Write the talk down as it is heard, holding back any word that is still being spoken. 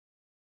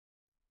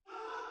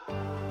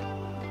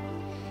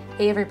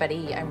Hey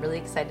everybody, I'm really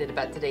excited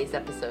about today's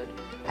episode.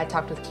 I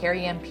talked with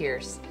Kerry and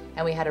Pearce,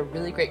 and we had a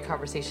really great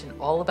conversation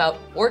all about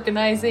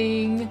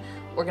organizing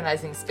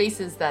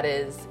spaces that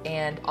is,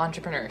 and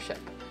entrepreneurship.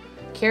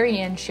 Kerry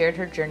Ann shared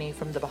her journey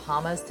from the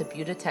Bahamas to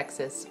Buda,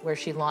 Texas, where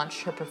she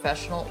launched her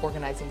professional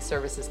organizing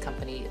services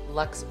company,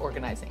 Lux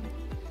Organizing.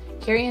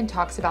 Kerry Ann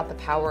talks about the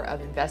power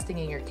of investing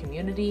in your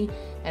community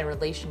and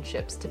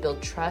relationships to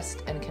build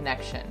trust and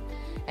connection,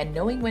 and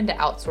knowing when to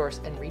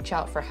outsource and reach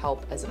out for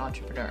help as an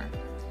entrepreneur.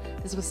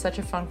 This was such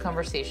a fun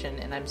conversation,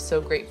 and I'm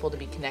so grateful to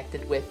be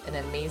connected with an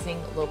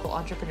amazing local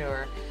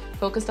entrepreneur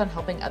focused on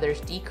helping others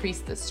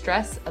decrease the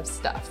stress of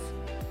stuff.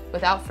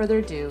 Without further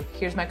ado,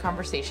 here's my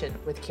conversation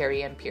with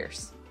Kerry Ann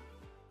Pearce.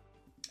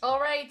 All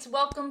right,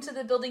 welcome to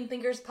the Building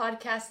Thinkers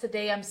podcast.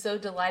 Today, I'm so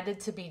delighted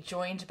to be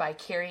joined by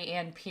Kerry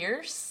Ann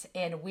Pearce,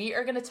 and we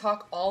are going to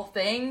talk all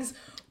things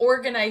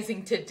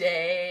organizing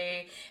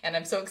today. And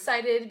I'm so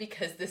excited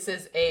because this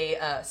is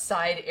a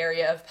side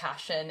area of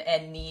passion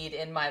and need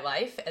in my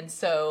life. And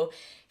so,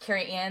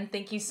 Kerry Ann,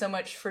 thank you so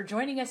much for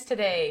joining us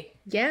today.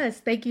 Yes,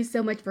 thank you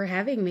so much for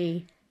having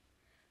me.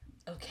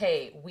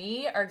 Okay,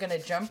 we are going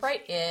to jump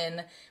right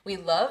in. We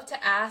love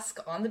to ask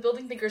on the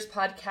Building Thinkers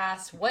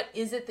podcast, what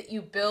is it that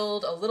you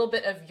build, a little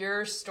bit of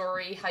your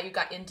story, how you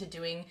got into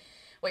doing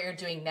what you're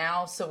doing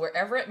now. So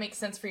wherever it makes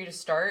sense for you to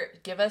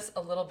start, give us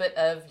a little bit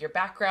of your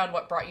background,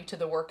 what brought you to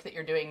the work that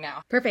you're doing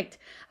now. Perfect.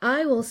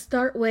 I will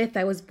start with,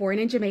 I was born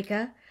in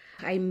Jamaica.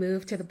 I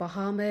moved to the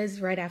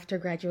Bahamas right after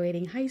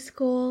graduating high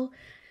school.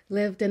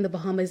 Lived in the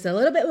Bahamas a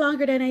little bit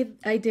longer than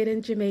I did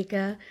in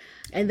Jamaica.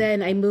 And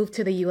then I moved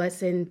to the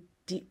U.S. in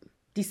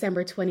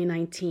December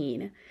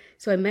 2019.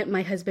 So I met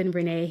my husband,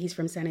 Renee. He's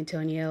from San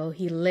Antonio.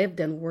 He lived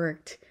and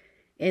worked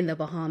in the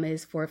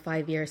Bahamas for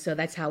 5 years. So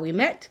that's how we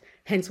met,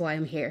 hence why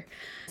I'm here.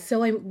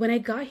 So when I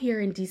got here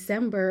in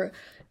December,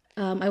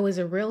 I was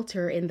a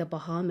realtor in the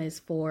Bahamas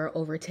for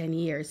over 10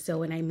 years. So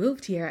when I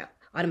moved here,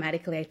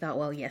 automatically I thought,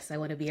 well, yes, I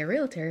want to be a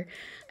realtor.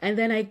 And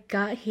then I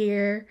got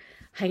here,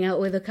 hang out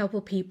with a couple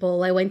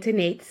people. I went to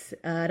Nate's.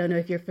 I don't know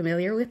if you're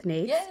familiar with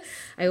Nate's. Yes.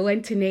 I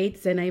went to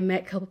Nate's and I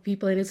met a couple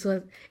people, and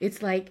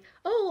it's like,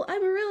 oh,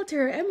 I'm a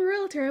realtor.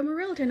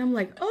 And I'm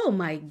like, oh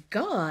my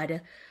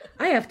God,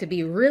 I have to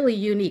be really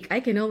unique. I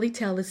can only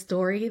tell the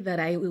story that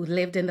I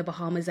lived in the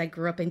Bahamas. I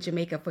grew up in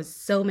Jamaica for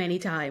so many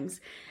times.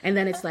 And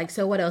then it's like,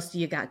 so what else do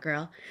you got,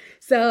 girl?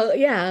 So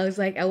yeah, I was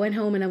like, I went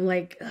home and I'm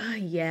like, oh,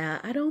 yeah,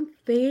 I don't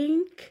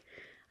think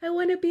I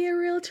want to be a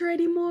realtor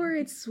anymore.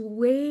 It's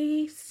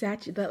way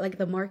saturated, like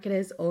the market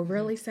is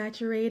overly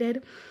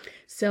saturated.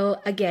 So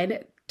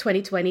again,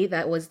 2020,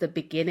 that was the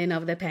beginning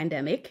of the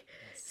pandemic.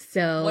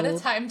 So what a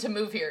time to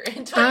move here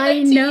in 2019.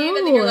 I know.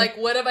 And then you're like,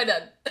 what have I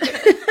done?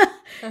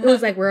 It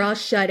was like, we're all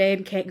shut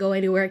in, can't go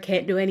anywhere,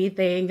 can't do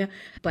anything.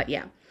 But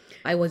yeah,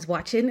 I was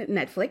watching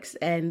Netflix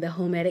and the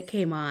Home Edit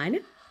came on.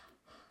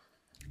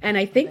 And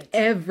I think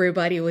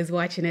everybody was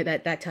watching it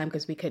at that time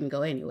because we couldn't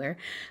go anywhere.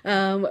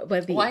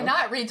 But why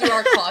not read through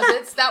our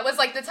closets? That was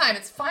like the time.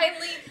 It's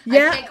finally,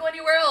 yeah. I can't go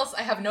anywhere else.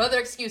 I have no other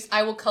excuse.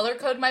 I will color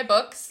code my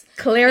books.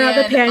 Clear out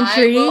the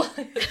pantry.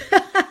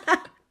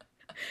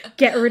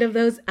 Get rid of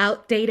those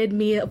outdated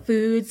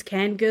foods,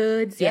 canned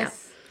goods.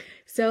 Yes. Yeah.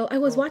 So I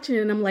was watching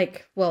it and I'm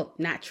like, well,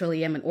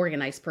 naturally I'm an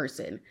organized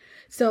person.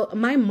 So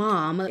my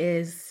mom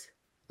is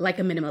like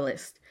a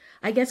minimalist.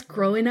 I guess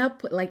growing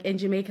up like in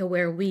Jamaica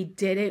where we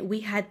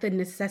had the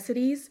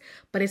necessities,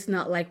 but it's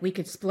not like we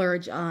could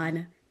splurge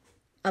on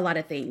a lot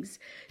of things.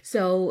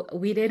 So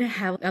we didn't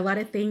have a lot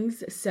of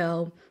things.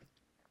 So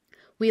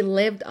we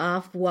lived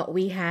off what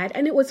we had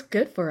and it was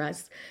good for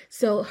us.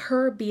 So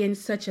her being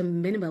such a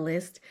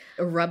minimalist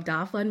rubbed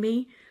off on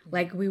me.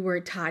 Like we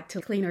were taught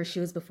to clean our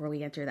shoes before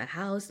we enter the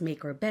house,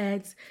 make our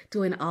beds,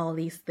 doing all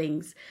these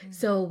things.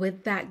 So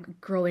with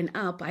that growing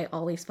up, I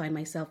always find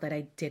myself that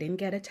I didn't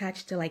get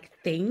attached to like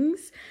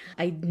things.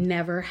 I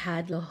never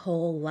had a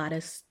whole lot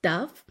of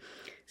stuff.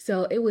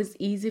 So it was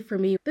easy for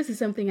me. This is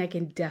something I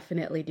can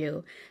definitely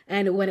do.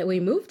 And when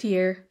we moved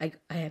here, I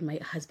had my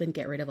husband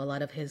get rid of a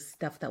lot of his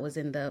stuff that was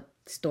in the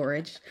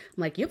storage.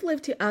 I'm like, you've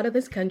lived out of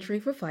this country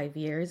for 5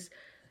 years.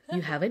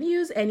 You haven't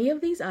used any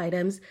of these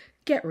items.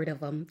 Get rid of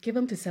them. Give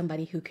them to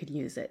somebody who could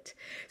use it.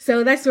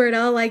 So that's where it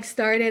all like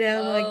started.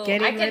 I'm like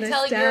getting rid of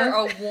stuff. I can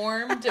tell you're a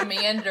warm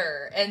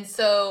demander. And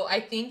so I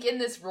think in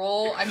this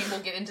role, I mean, we'll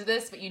get into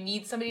this, but you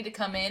need somebody to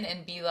come in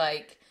and be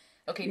like,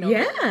 okay, no,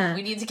 yeah,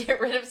 we need to get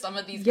rid of some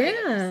of these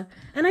items.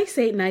 And I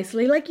say it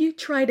nicely, like you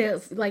try to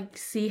like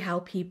see how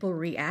people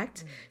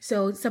react.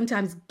 So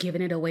sometimes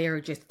giving it away or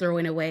just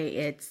throwing away,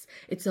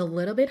 it's a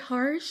little bit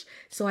harsh.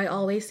 So I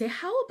always say,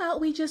 how about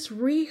we just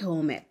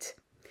rehome it?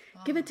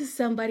 Give it to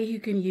somebody who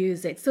can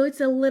use it. So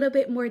it's a little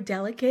bit more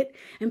delicate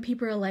and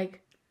people are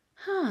like,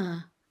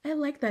 I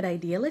like that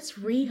idea. Let's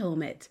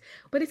rehome it.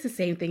 But it's the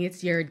same thing.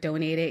 It's you're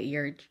donating it,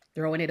 you're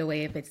throwing it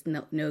away if it's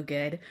no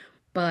good.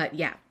 But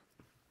yeah.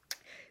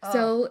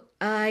 So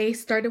I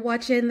started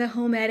watching the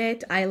Home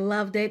Edit. I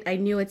loved it. I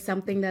knew it's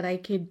something that I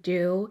could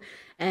do.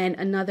 And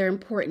another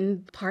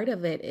important part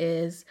of it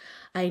is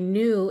I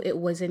knew it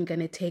wasn't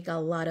going to take a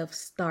lot of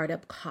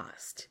startup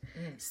cost.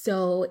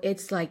 So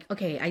it's like,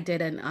 okay, I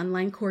did an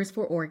online course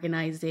for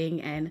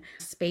organizing and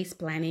space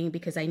planning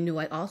because I knew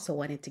I also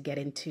wanted to get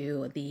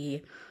into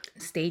the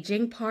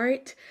staging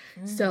part.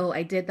 So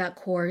I did that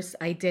course.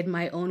 I did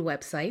my own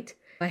website.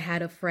 I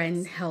had a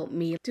friend help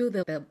me do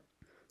the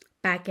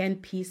back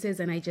end pieces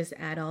and I just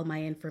add all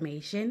my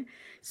information.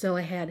 So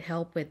I had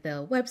help with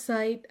the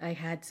website. I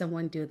had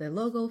someone do the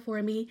logo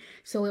for me.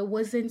 So it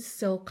wasn't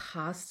so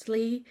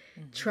costly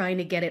trying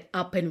to get it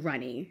up and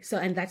running. So,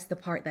 and that's the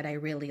part that I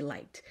really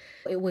liked.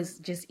 It was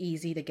just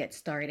easy to get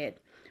started.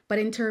 But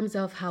in terms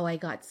of how I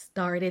got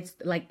started,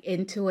 like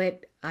into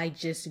it, I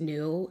just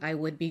knew I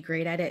would be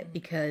great at it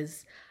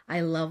because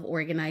I love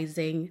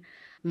organizing.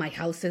 My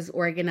house is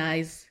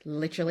organized,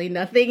 literally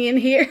nothing in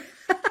here.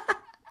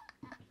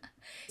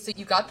 So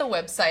you got the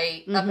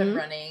website up and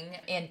running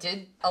and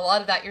did a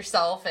lot of that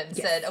yourself and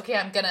said, okay,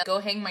 I'm going to go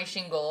hang my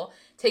shingle.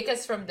 Take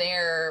us from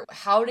there.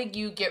 How did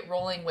you get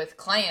rolling with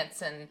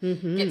clients and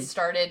get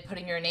started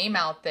putting your name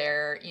out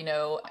there, you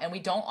know? And we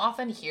don't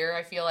often hear,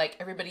 I feel like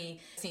everybody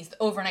sees the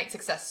overnight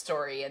success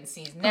story and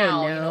sees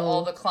now, you know,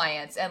 all the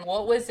clients. And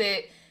what was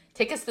it?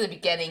 Take us to the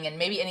beginning and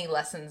maybe any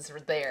lessons were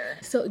there.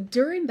 So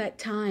during that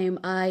time,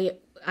 I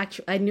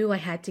knew I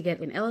had to get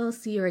an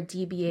LLC or a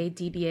DBA.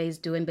 DBA is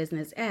doing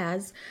business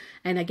as.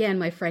 And again,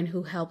 my friend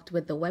who helped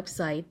with the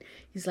website,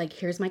 he's like,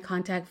 here's my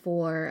contact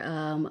for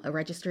a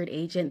registered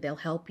agent. They'll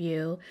help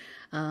you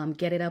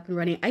get it up and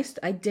running.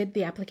 I did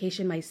the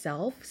application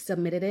myself,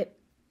 submitted it,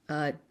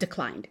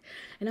 declined.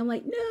 And I'm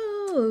like,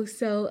 no.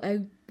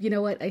 So you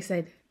know what? I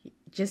said,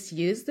 just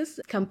use this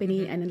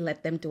company and then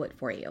let them do it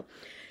for you.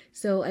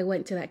 So I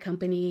went to that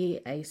company.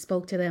 I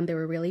spoke to them. They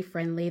were really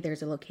friendly.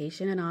 There's a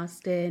location in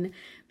Austin.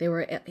 They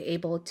were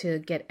able to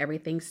get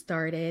everything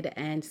started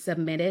and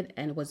submitted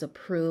and was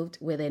approved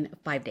within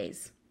 5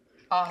 days.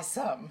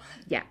 Awesome.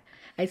 Yeah.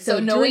 And so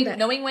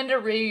knowing when to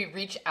really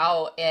reach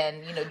out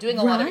and, you know, doing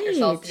a lot of it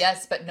yourself,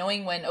 yes, but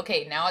knowing when,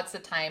 okay, now it's the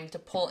time to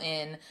pull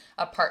in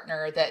a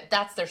partner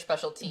that's their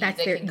specialty.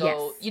 They can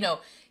go, you know,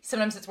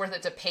 sometimes it's worth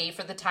it to pay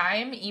for the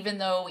time, even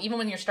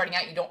when you're starting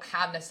out, you don't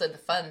have necessarily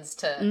the funds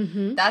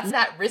to, that's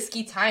that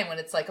risky time when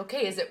it's like,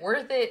 okay, is it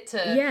worth it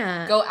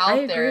to go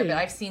out there? But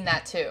I've seen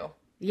that too.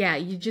 Yeah.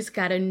 You just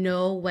got to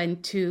know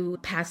when to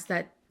pass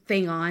that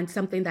thing on,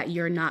 something that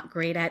you're not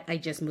great at. I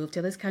just moved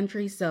to this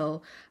country,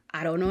 so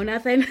I don't know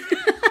nothing.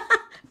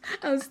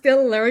 I'm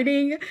still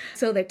learning.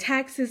 So the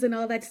taxes and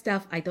all that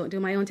stuff, I don't do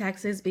my own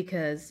taxes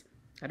because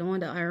I don't want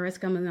the IRS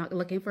coming out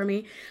looking for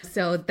me.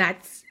 So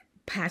that's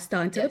passed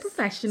on to the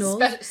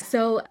professionals.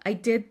 So I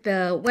did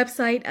the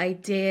website, I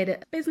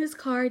did business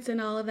cards and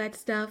all of that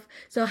stuff.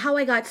 So how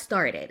I got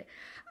started.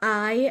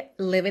 I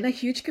live in a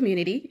huge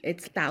community.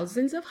 It's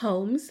thousands of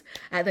homes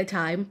at the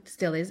time,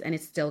 still is, and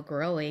it's still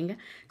growing.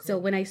 Cool. So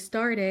when I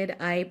started,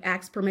 I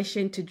asked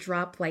permission to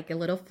drop like a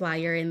little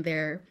flyer in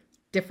their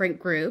different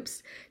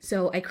groups.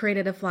 So I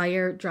created a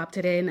flyer, dropped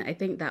it in. I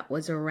think that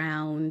was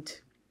around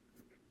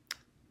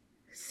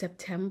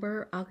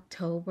September,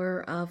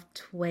 October of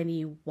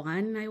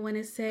 21, I want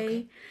to say.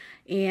 Okay.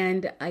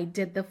 And I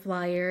did the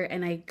flyer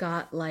and I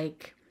got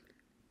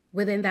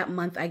within that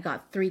month, I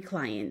got 3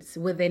 clients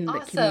within the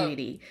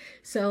community.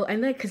 So,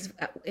 and then, because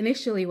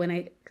initially when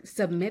I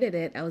submitted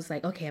it, I was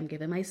like, okay, I'm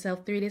giving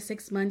myself 3 to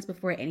 6 months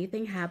before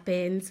anything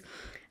happens.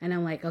 And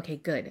I'm like, okay,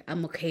 good.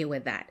 I'm okay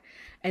with that.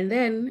 And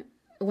then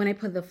when I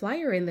put the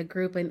flyer in the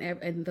group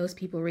and those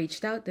people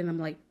reached out, then I'm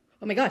like,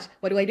 oh my gosh,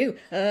 what do?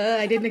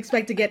 I didn't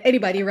expect to get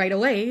anybody right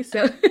away.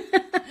 So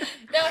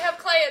now I have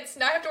clients.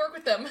 Now I have to work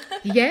with them.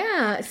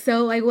 Yeah.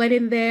 So I went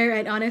in there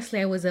and honestly,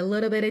 I was a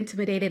little bit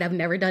intimidated. I've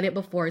never done it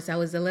before. So I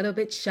was a little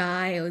bit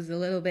shy. I was a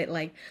little bit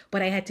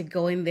but I had to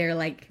go in there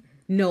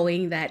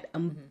knowing that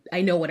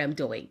I know what I'm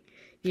doing,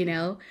 you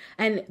know?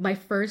 And my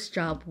first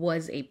job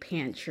was a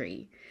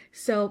pantry.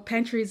 So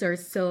pantries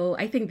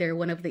I think they're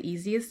one of the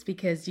easiest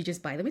because you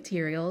just buy the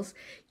materials,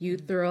 you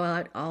throw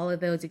out all of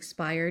those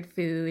expired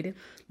food,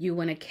 you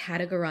want to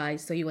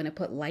categorize, so you want to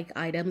put like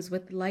items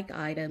with like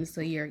items,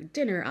 so your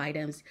dinner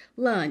items,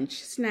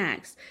 lunch,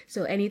 snacks,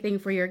 so anything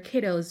for your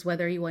kiddos,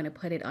 whether you want to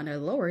put it on a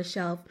lower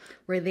shelf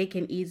where they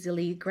can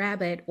easily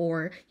grab it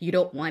or you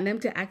don't want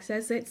them to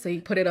access it, so you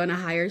put it on a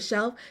higher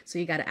shelf, so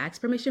you got to ask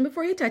permission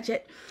before you touch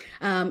it.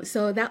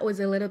 So that was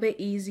a little bit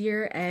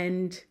easier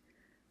and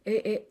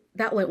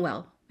that went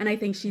well. And I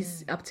think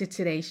she's up to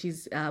today.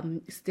 She's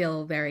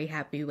still very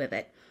happy with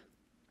it.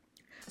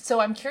 So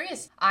I'm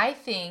curious. I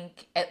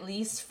think, at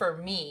least for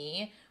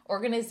me,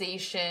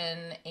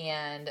 organization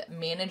and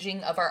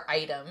managing of our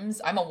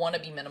items, I'm a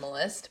wannabe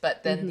minimalist,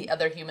 but then the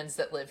other humans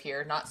that live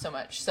here, not so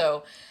much.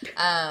 So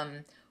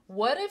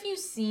what have you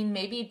seen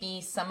maybe be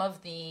some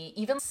of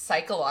the even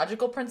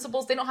psychological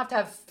principles? They don't have to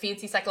have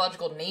fancy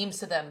psychological names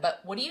to them,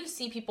 but what do you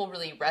see people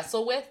really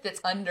wrestle with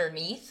that's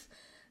underneath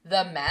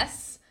the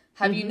mess?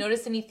 Have you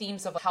noticed any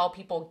themes of how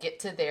people get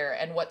to there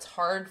and what's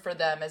hard for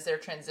them as they're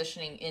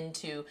transitioning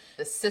into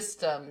the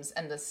systems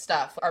and the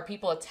stuff? Are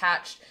people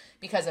attached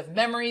because of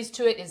memories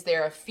to it? Is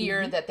there a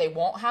fear that they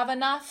won't have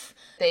enough?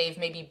 They've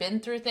maybe been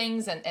through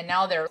things and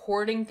now they're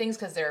hoarding things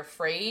because they're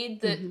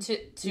afraid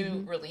that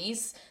to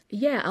release.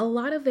 Yeah, a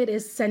lot of it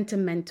is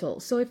sentimental.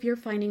 So if you're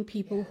finding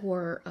people who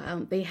are,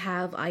 they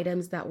have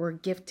items that were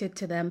gifted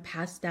to them,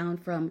 passed down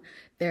from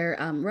their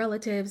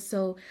relatives.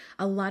 So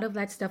a lot of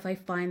that stuff I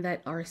find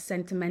that are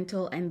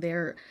sentimental and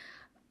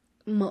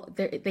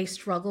they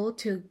struggle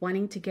to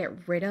wanting to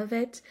get rid of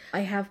it.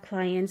 I have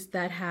clients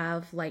that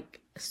have like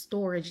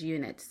storage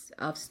units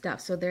of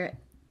stuff. So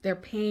they're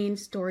paying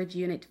storage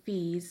unit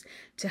fees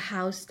to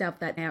house stuff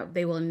that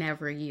they will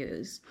never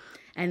use.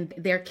 And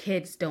their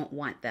kids don't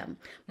want them.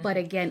 But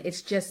again,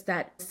 it's just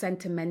that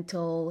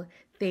sentimental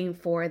thing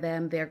for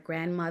them. Their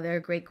grandmother,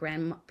 great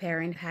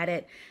grandparent had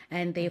it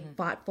and they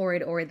fought for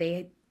it, or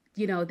they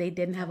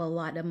didn't have a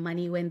lot of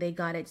money when they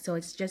got it. So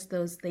it's just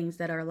those things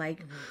that are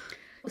like,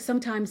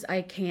 sometimes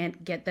I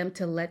can't get them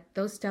to let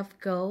those stuff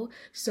go.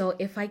 So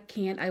if I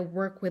can't, I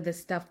work with the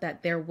stuff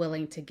that they're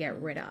willing to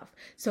get rid of.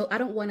 So I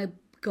don't want to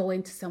go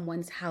into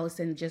someone's house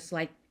and just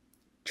like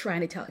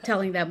trying to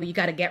telling them you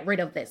got to get rid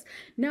of this.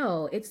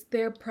 No, it's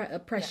their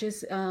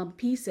precious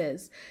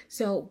pieces.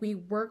 So we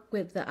work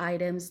with the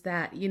items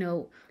that,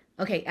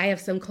 okay, I have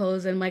some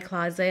clothes in my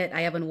closet.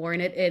 I haven't worn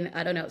it in,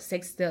 I don't know,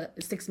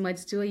 6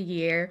 months to a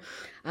year.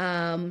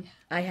 I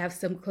have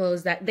some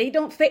clothes that they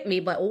don't fit me,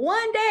 but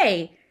one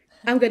day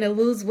I'm going to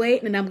lose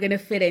weight and I'm going to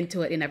fit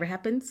into it. It never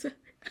happens.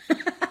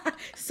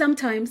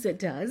 Sometimes it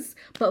does.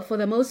 But for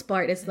the most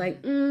part, it's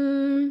like,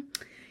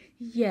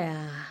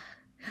 yeah,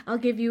 I'll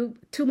give you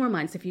 2 more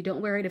months. If you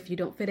don't wear it, if you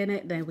don't fit in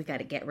it, then we got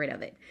to get rid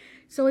of it.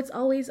 So it's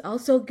always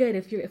also good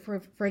if you're,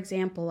 for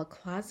example, a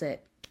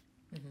closet,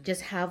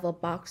 just have a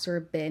box or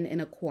bin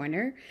in a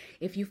corner.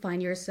 If you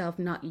find yourself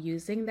not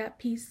using that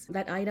piece,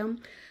 that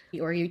item,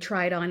 or you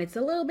try it on, it's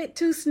a little bit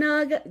too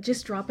snug,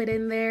 just drop it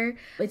in there.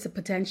 It's a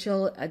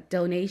potential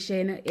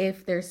donation.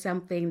 If there's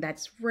something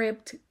that's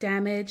ripped,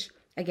 damaged,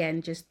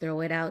 again, just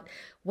throw it out.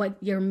 What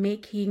you're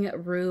making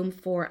room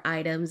for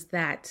items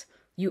that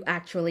you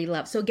actually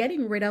love. So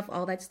getting rid of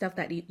all that stuff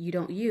that you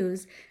don't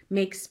use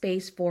makes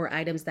space for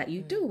items that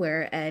you do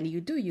wear and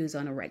you do use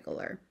on a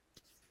regular.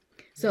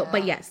 So,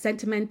 but yeah,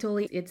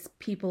 sentimentally, it's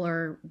people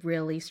are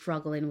really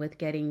struggling with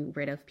getting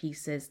rid of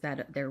pieces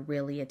that they're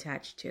really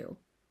attached to.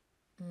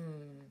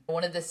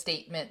 One of the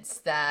statements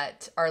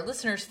that our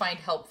listeners find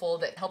helpful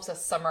that helps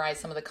us summarize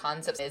some of the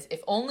concepts is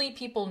if only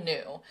people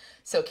knew.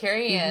 So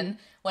Kerry Ann,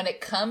 when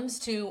it comes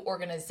to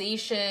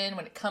organization,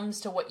 when it comes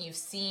to what you've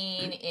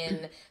seen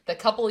in the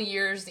couple of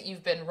years that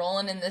you've been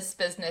rolling in this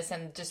business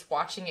and just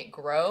watching it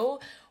grow,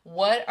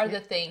 what are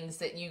the things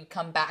that you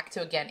come back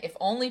to again? If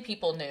only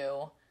people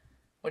knew,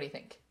 what do you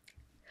think?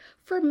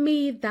 For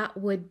me, that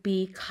would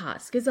be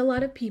cost, because a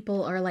lot of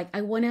people are like,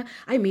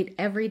 I meet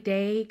every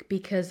day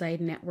because I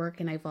network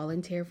and I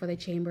volunteer for the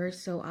chamber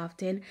so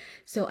often.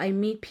 So I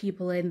meet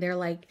people and they're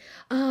like,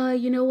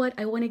 you know what?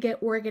 I want to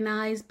get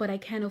organized, but I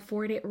can't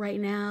afford it right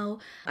now.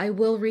 I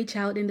will reach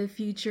out in the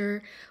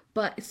future.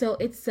 But so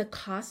it's a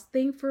cost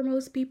thing for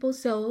most people.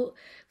 So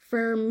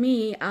for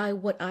me,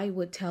 what I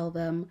would tell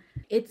them,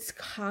 it's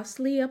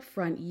costly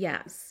upfront,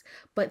 yes,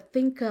 but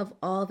think of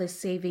all the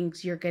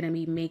savings you're going to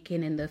be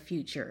making in the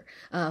future,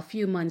 a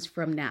few months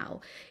from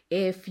now,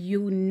 if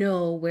you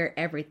know where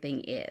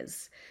everything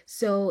is.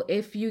 So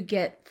if you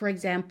get, for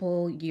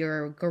example,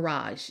 your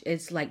garage,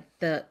 it's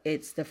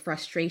the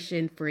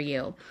frustration for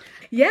you.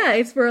 Yeah,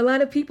 it's for a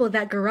lot of people,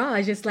 that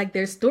garage is like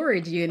their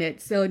storage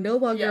unit. So no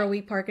longer are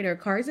we parking our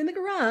cars in the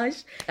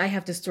garage. I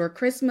have to store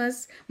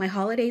Christmas, my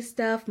holiday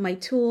stuff, my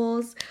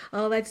tools,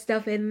 all that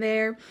stuff in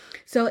there.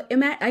 So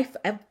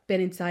I've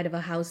been inside of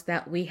a house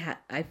that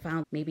I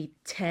found maybe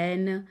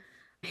 10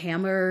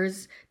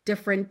 hammers,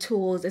 different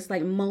tools. It's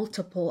like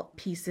multiple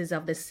pieces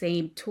of the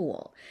same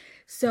tool.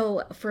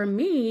 So for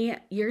me,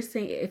 you're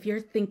saying, if you're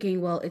thinking,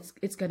 well,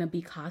 it's going to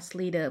be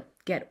costly to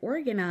get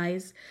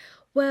organized.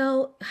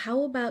 Well,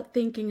 how about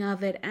thinking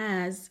of it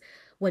as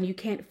when you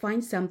can't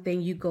find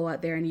something, you go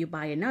out there and you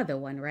buy another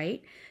one,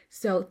 right?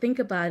 So think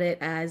about it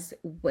as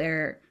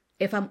where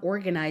if I'm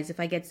organized, if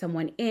I get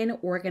someone in,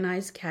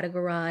 organize,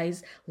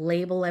 categorize,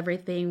 label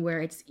everything where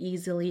it's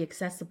easily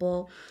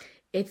accessible,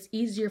 it's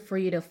easier for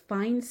you to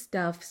find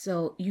stuff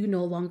so you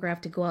no longer have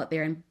to go out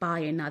there and buy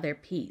another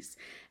piece.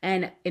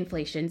 And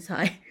inflation's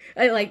high.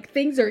 Like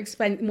things are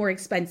more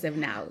expensive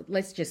now.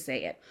 Let's just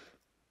say it.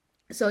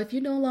 So if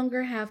you no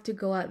longer have to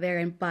go out there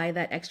and buy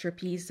that extra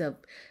piece of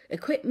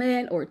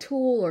equipment or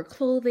tool or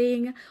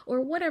clothing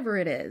or whatever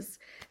it is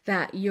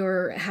that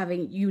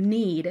you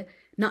need,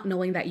 not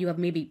knowing that you have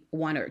maybe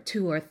 1 or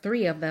 2 or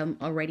 3 of them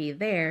already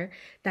there,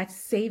 that's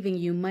saving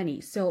you money.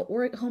 So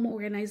home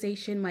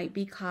organization might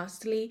be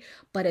costly,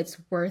 but it's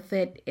worth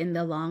it in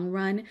the long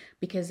run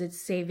because it's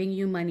saving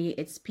you money.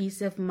 It's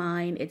peace of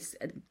mind. It's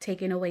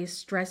taking away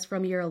stress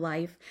from your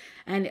life.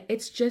 And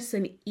it's just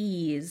an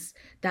ease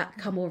that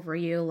come over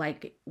you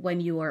like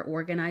when you are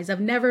organized. I've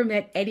never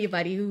met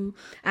anybody who,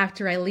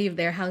 after I leave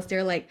their house,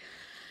 they're like,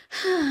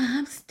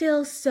 I'm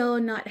still so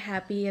not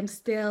happy. I'm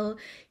still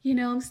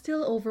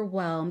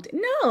overwhelmed.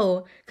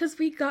 No, because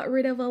we got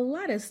rid of a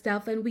lot of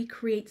stuff and we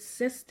create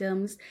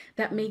systems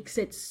that makes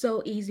it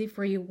so easy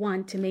for you,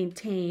 one, to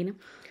maintain,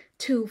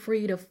 two, for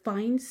you to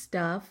find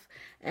stuff.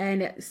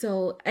 And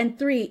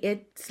three,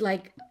 it's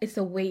like, it's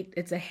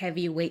a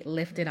heavy weight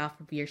lifted off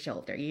of your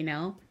shoulder, you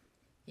know?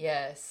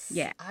 Yes.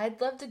 Yeah.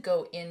 I'd love to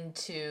go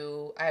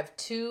into, I have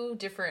two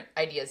different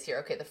ideas here.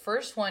 Okay, the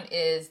first one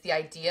is the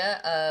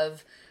idea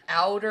of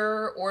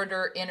outer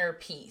order, inner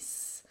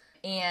peace.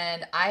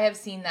 And I have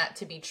seen that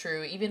to be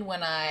true even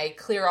when I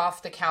clear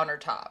off the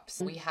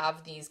countertops. We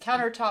have these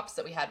countertops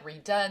that we had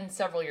redone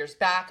several years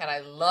back, and I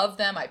love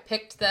them. I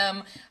picked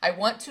them. I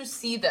want to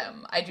see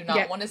them. I do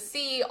not want to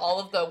see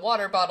all of the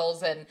water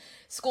bottles and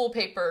school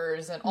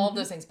papers and all of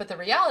those things. But the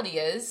reality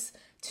is,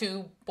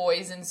 two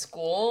boys in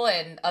school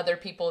and other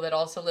people that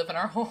also live in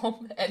our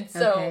home. And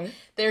so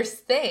there's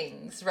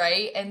things,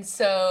 right? And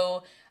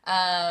so,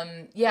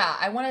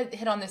 I want to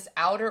hit on this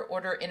outer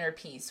order, inner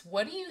peace.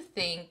 What do you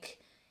think?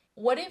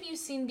 What have you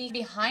seen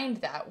behind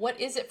that? What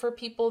is it for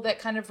people that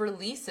kind of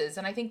releases?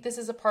 And I think this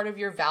is a part of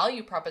your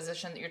value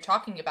proposition that you're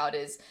talking about,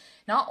 is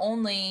not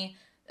only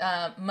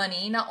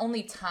money, not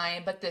only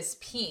time, but this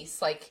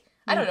peace. Like,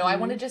 I don't know, I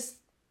want to just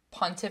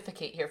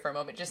pontificate here for a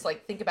moment. Just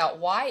like think about,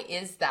 why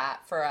is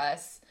that for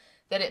us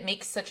that it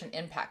makes such an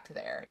impact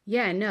there?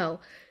 Yeah, no.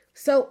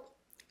 So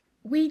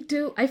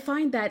I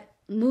find that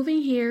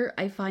moving here,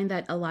 I find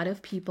that a lot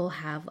of people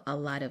have a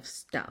lot of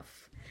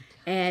stuff.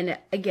 And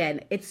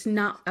again,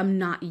 I'm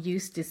not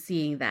used to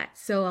seeing that.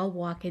 So I'll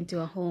walk into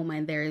a home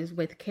and there's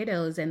with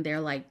kiddos and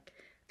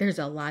there's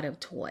a lot of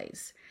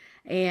toys.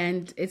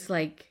 And it's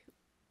like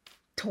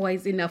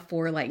toys enough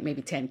for like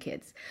maybe 10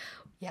 kids.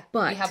 Yeah,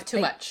 but we have too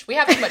much. We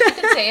have too much. You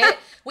can say it.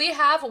 We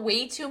have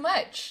way too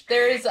much.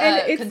 There is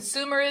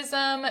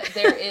consumerism.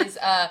 There is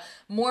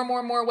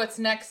more. What's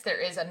next?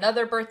 There is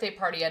another birthday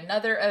party,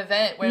 another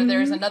event where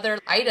there's another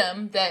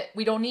item that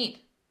we don't need.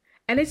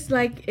 And it's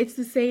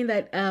the saying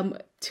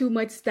that too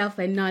much stuff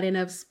and not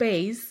enough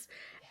space.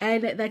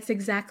 And that's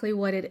exactly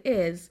what it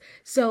is.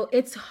 So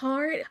it's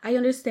hard. I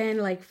understand,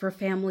 like, for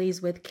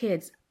families with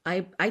kids,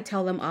 I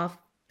tell them off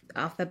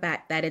the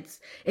bat that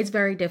it's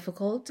very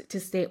difficult to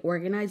stay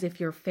organized if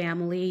your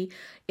family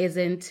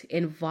isn't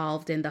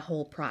involved in the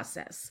whole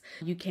process.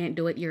 You can't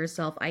do it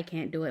yourself. I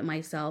can't do it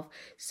myself.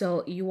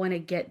 So you want to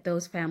get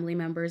those family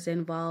members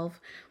involved.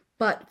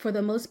 But for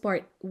the most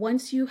part,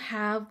 once you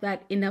have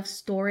that enough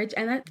storage,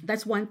 and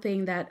that's one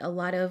thing that a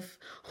lot of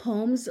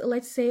homes,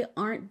 let's say,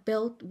 aren't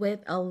built with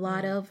a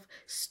lot of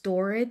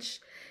storage.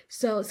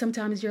 So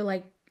sometimes you're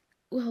like,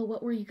 well,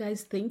 what were you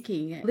guys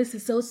thinking? This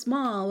is so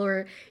small,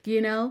 or,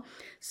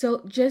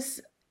 so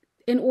just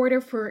in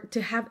order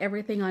to have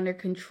everything under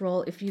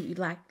control, if you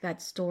lack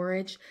that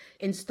storage,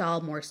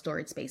 install more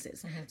storage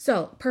spaces.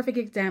 So perfect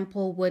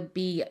example would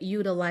be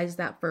utilize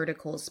that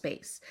vertical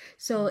space.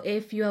 So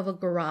if you have a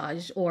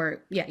garage,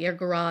 or your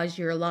garage,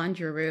 your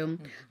laundry room,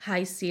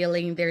 high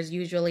ceiling, there's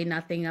usually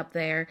nothing up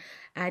there,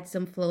 add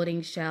some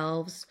floating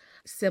shelves.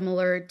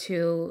 Similar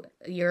to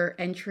your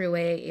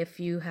entryway, if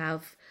you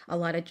have a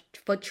lot of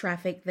foot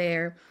traffic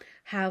there,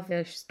 have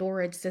a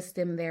storage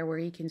system there where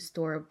you can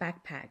store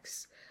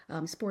backpacks,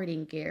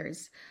 sporting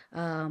gears,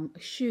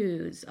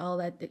 shoes, all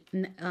that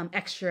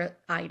extra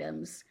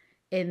items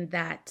in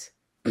that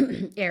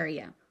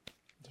area.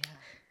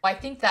 I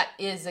think that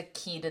is a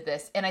key to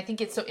this. And I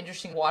think it's so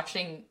interesting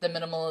watching the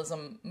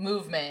minimalism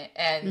movement.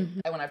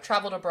 And when I've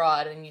traveled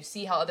abroad and you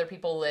see how other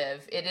people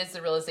live, it is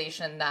the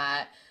realization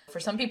that for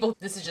some people,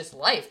 this is just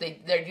life.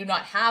 They do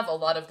not have a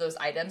lot of those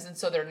items. And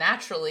so they're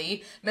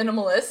naturally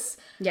minimalists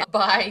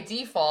by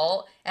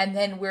default. And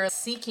then we're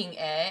seeking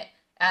it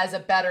as a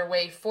better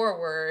way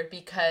forward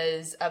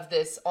because of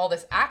all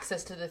this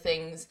access to the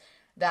things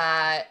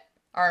that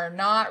are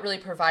not really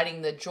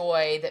providing the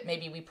joy that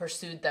maybe we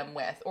pursued them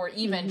with, or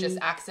even just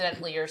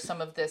accidentally, or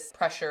some of this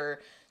pressure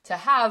to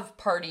have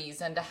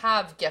parties and to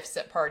have gifts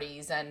at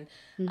parties. And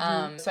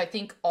so I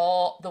think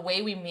all the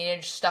way we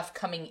manage stuff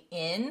coming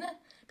in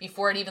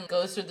before it even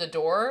goes through the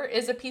door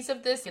is a piece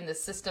of this, in the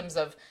systems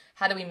of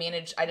how do we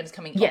manage items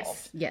coming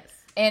off. Yes.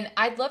 And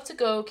I'd love to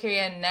go, Kerry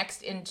Ann,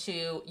 next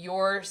into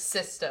your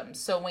system.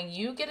 So when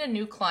you get a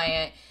new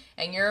client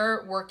and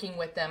you're working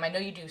with them, I know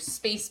you do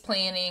space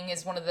planning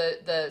is one of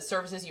the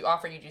services you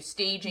offer. You do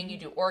staging, you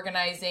do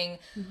organizing.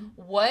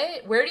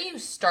 Where do you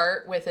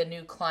start with a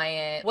new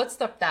client? What's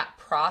that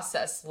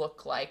process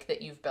look like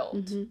that you've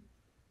built?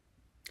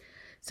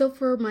 So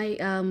for my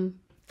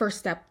first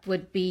step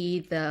would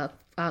be the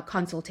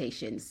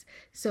consultations.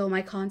 So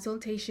my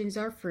consultations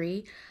are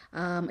free.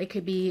 It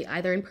could be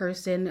either in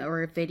person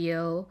or a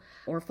video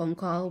or phone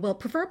call. Well,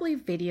 preferably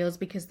videos,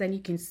 because then you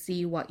can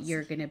see what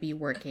you're going to be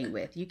working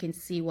with. You can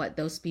see what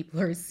those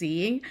people are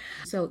seeing.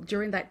 So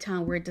during that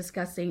time, we're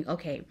discussing,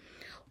 okay,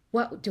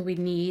 what do we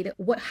need?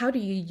 How do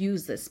you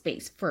use the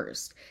space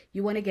first?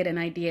 You want to get an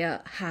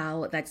idea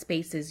how that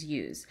space is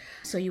used.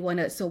 So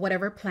so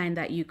whatever plan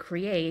that you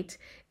create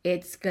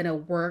it's going to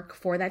work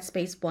for that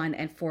space one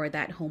and for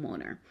that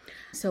homeowner.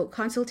 So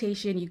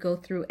consultation, you go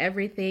through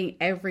everything,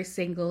 every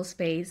single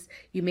space.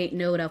 You make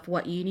note of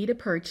what you need to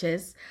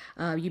purchase.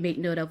 You make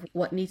note of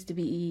what needs to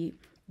be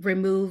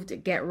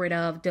removed, get rid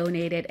of,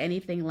 donated,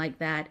 anything like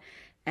that.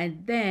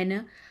 And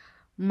then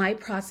my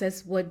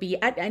process would be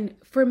and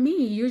for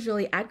me,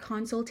 usually at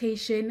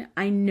consultation,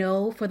 I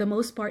know for the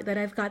most part that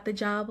I've got the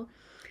job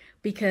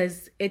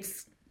because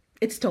it's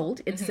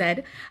told, it's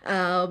said,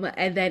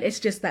 and then it's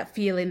just that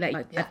feeling that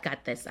I've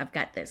got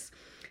this.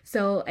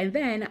 So, and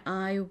then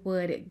I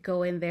would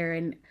go in there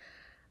and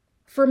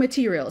for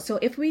materials. So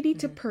if we need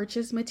to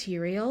purchase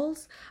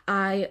materials,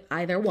 I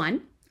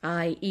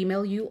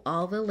email you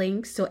all the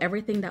links. So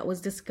everything that was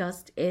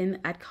discussed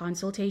at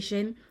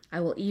consultation,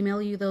 I will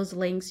email you those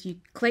links. You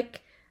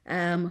click,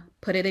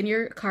 put it in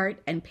your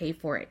cart and pay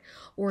for it.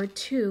 Or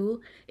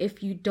two,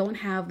 if you don't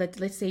have that,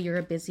 let's say you're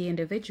a busy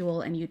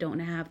individual and you don't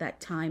have that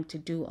time to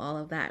do all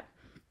of that,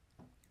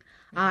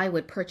 I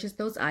would purchase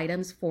those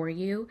items for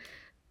you,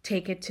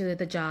 take it to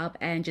the job,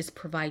 and just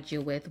provide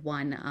you with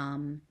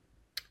one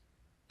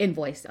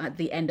invoice at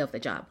the end of the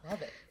job.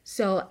 Love it.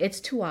 So it's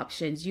two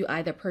options. You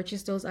either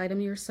purchase those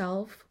items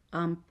yourself.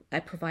 I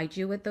provide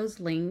you with those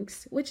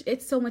links, which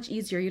it's so much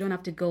easier. You don't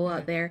have to go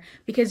out there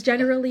because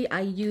generally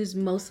I use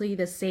mostly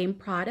the same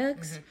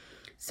products.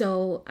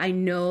 So I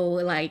know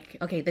like,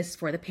 okay, this is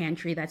for the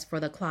pantry, that's for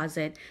the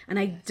closet. And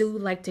I do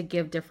like to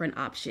give different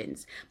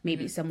options.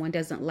 Maybe someone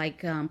doesn't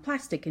like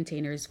plastic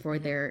containers for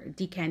their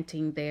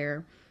decanting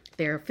their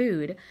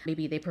food.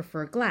 Maybe they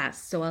prefer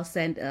glass. So I'll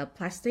send a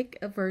plastic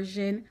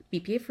version,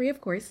 BPA free, of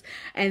course,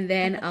 and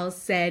then I'll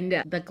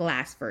send the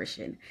glass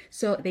version.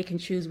 So they can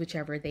choose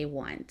whichever they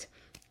want.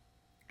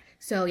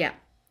 So yeah,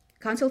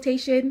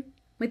 consultation,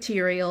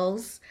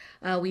 materials,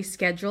 we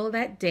schedule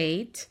that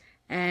date.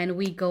 And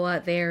we go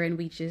out there and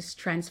we just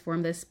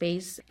transform the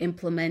space,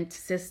 implement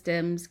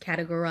systems,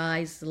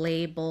 categorize,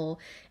 label,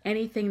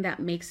 anything that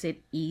makes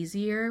it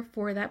easier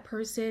for that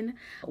person.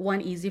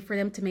 One, easy for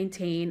them to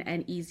maintain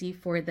and easy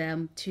for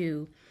them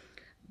to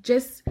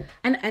just,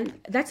 and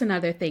that's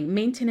another thing.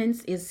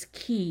 Maintenance is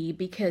key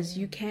because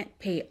you can't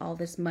pay all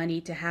this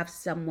money to have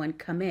someone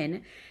come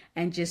in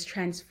and just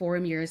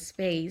transform your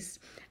space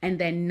and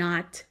then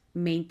not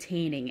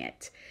maintaining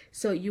it.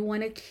 So you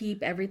want to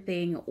keep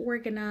everything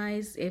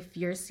organized. If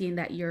you're seeing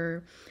that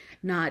you're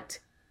not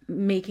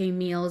making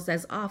meals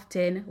as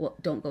often, well,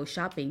 don't go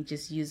shopping,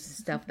 just use the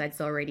stuff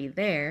that's already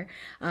there.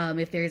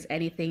 If there's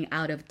anything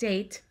out of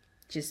date,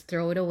 just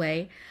throw it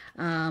away.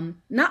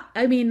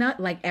 Not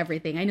like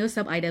everything. I know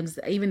some items,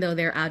 even though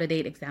they're out of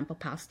date, example,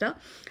 pasta.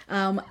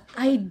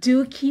 I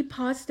do keep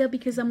pasta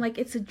because I'm like,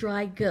 it's a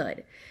dry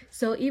good.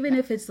 So even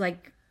if it's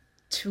like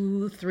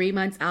 2-3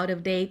 months out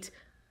of date,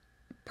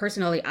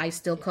 personally, I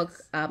still cook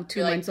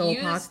 2 months old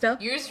pasta.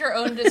 Use your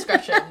own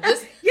discretion.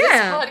 This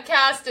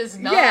podcast is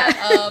not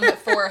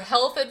for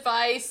health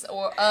advice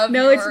or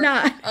it's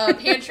not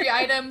pantry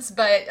items,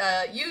 but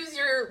use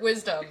your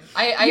wisdom.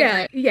 I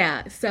agree.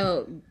 Yeah.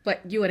 So,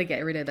 but you want to get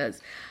rid of those.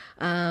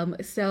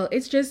 So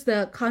it's just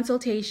the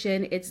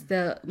consultation, it's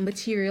the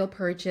material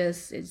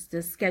purchase, it's the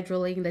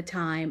scheduling the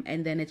time,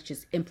 and then it's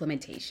just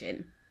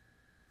implementation.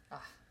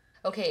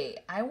 Okay,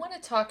 I want to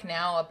talk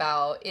now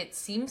about, it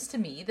seems to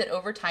me that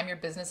over time your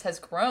business has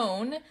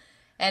grown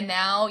and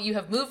now you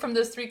have moved from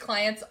those 3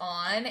 clients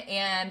on,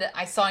 and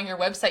I saw on your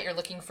website you're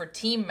looking for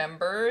team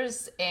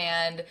members.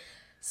 And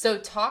so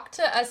talk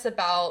to us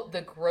about the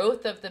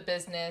growth of the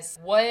business.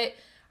 What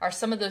are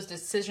some of those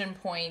decision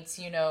points,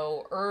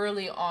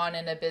 early on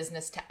in a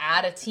business to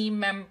add a team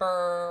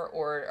member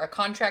or a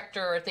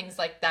contractor or things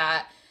like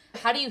that?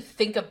 How do you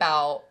think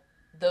about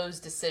those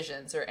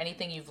decisions or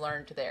anything you've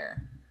learned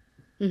there?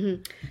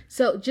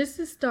 So just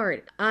to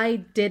start,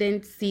 I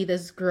didn't see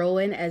this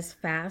growing as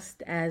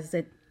fast as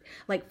it,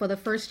 like for the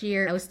first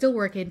year, I was still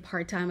working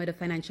part-time at a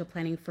financial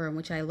planning firm,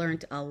 which I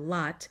learned a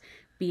lot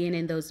being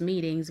in those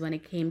meetings when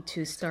it came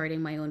to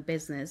starting my own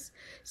business.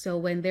 So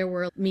when there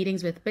were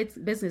meetings with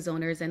business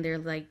owners and they're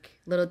like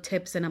little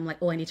tips, and I'm like,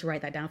 oh, I need to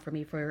write that down for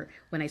me for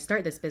when I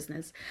start this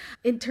business.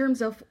 In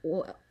terms of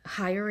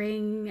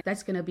hiring,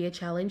 that's going to be a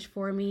challenge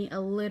for me a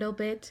little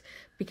bit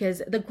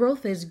because the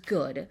growth is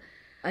good.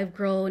 I've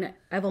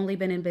only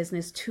been in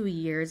business 2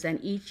 years, and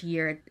each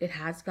year it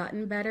has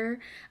gotten better.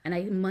 And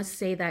I must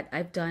say that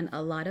I've done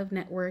a lot of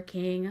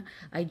networking.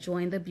 I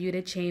joined the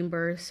Beauty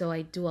Chamber, so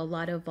I do a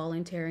lot of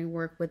volunteering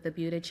work with the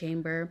Beauty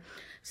Chamber.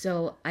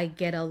 So I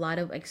get a lot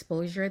of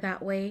exposure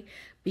that way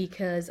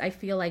because I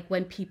feel like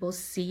when people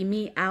see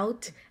me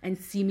out and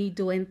see me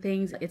doing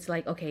things, it's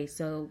like, okay,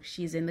 so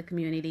she's in the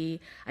community.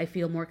 I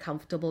feel more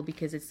comfortable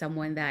because it's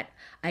someone that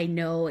I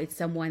know. It's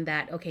someone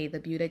that, okay, the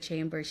Beauty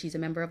Chamber, she's a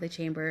member of the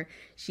chamber.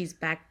 She's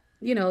back,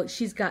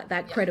 she's got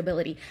that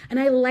credibility. And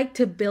I like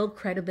to build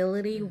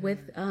credibility with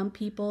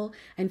people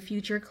and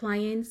future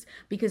clients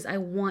because I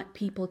want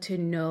people to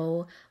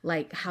know,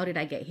 like, how did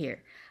I get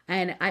here?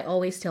 And I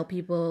always tell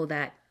people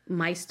that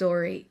my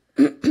story,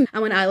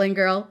 I'm an island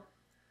girl.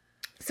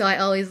 So I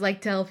always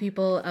like tell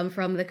people I'm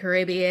from the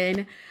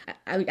Caribbean.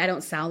 I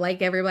don't sound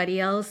like everybody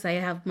else. I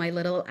have my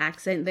little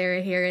accent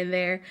there, here and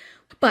there.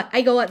 But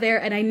I go out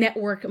there and I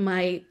network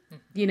my,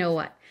 you know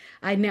what?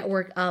 I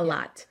network a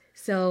lot.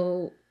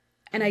 So,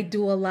 and I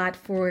do a lot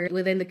for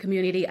within the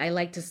community. I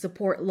like to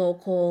support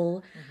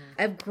local.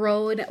 I've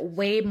grown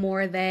way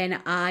more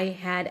than I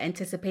had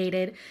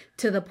anticipated,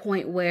 to the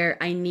point where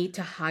I need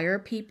to hire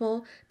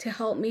people to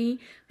help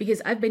me,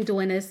 because I've been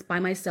doing this by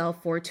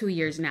myself for 2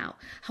 years now.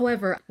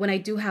 However, when I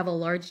do have a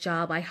large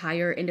job, I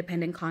hire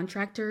independent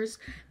contractors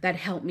that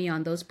help me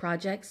on those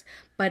projects.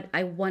 But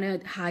I want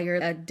to hire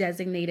a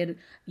designated,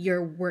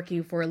 you're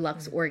working for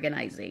Lux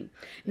Organizing.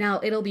 Now,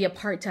 it'll be a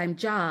part-time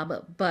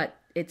job, but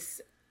it's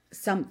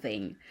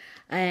something.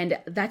 And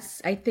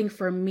that's, I think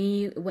for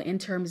me, in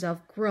terms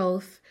of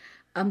growth,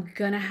 I'm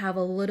gonna have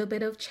a little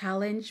bit of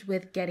challenge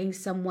with getting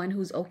someone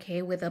who's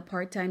okay with a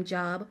part-time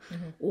job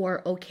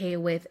or okay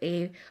with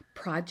a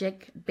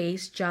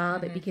project-based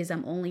job, because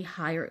I'm only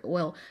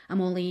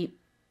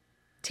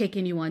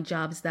taking you on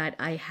jobs that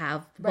I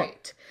have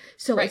booked.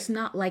 So it's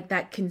not like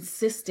that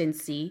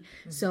consistency.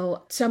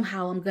 So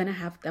somehow I'm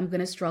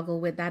gonna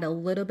struggle with that a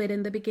little bit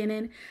in the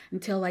beginning,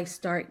 until I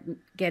start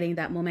getting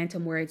that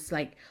momentum where it's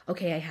like,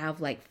 okay, I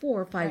have like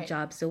 4 or 5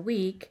 jobs a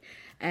week,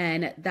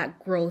 and that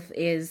growth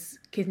is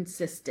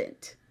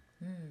consistent.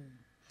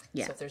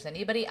 Yeah. So if there's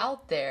anybody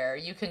out there,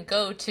 you can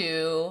go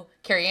to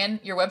Kerry Ann,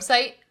 your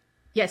website.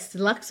 Yes,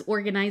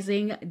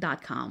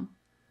 luxorganizing.com.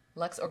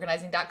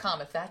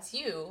 Luxorganizing.com. If that's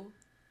you,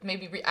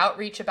 maybe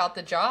outreach about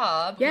the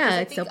job.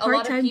 Yeah, it's a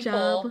part-time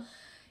job.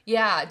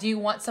 Yeah. Do you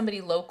want somebody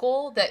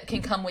local that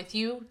can come with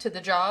you to the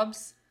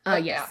jobs?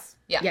 Yes.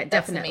 Yeah, that's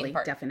definitely. the main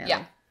part. Definitely.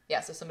 Yeah.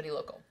 So somebody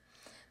local.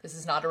 This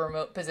is not a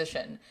remote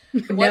position.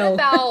 No. What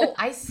about,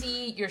 I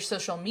see your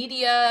social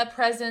media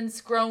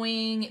presence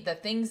growing, the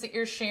things that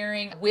you're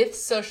sharing with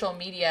social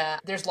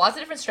media. There's lots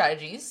of different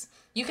strategies.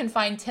 You can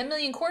find 10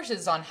 million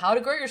courses on how to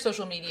grow your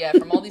social media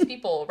from all these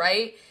people,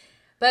 right?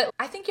 But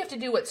I think you have to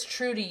do what's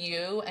true to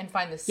you and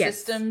find the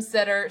systems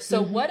that are.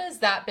 So what has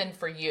that been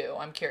for you?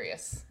 I'm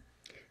curious.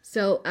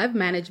 So I've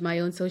managed my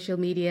own social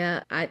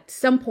media. At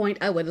some point,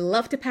 I would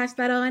love to pass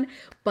that on,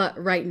 but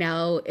right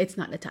now it's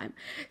not the time.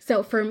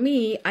 So for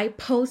me, I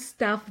post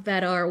stuff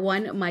that are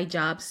my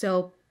job.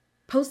 So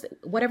post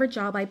whatever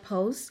job I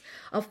post,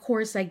 of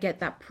course, I get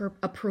that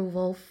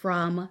approval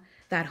from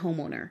that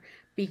homeowner,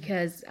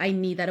 because I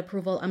need that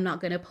approval. I'm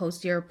not going to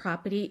post your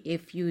property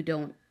if you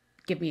don't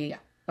give me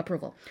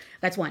approval.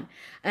 That's one.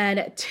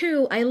 And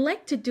two, I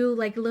like to do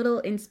like little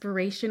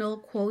inspirational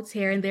quotes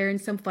here and there, and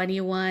some funny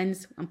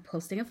ones. I'm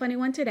posting a funny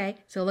one today,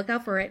 so look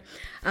out for it.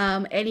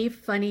 Any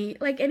funny,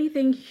 like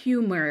anything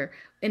humor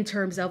in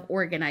terms of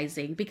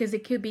organizing, because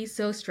it could be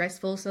so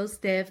stressful, so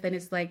stiff, and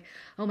it's like,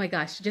 oh my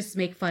gosh, just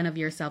make fun of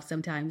yourself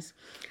sometimes.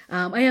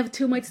 I have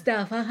too much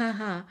stuff, ha ha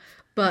ha.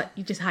 But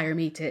you just hire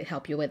me to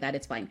help you with that.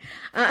 It's fine.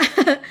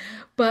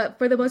 But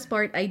for the most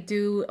part, I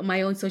do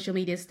my own social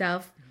media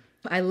stuff.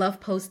 I love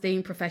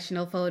posting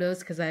professional photos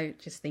because I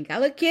just think I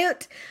look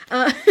cute.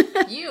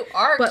 You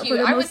are but cute.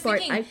 For the I was most part,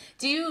 thinking,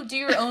 do you do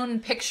your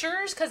own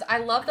pictures? Because I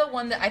love the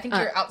one that I think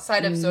you're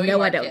outside of Zoe No,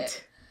 Market. I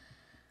don't.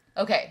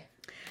 Okay.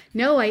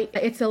 No,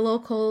 it's a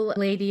local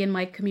lady in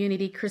my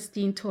community,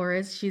 Christine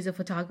Torres. She's a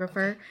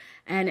photographer,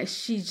 and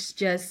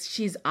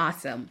she's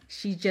awesome.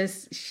 She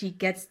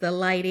gets the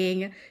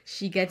lighting.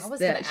 She's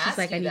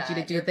like, I need you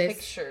to do your this.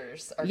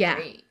 Pictures are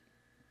great.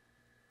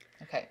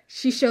 Okay.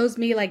 She shows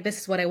me like,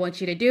 this is what I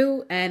want you to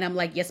do, and I'm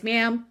like, yes,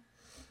 ma'am,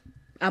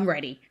 I'm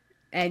ready.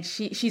 And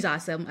she's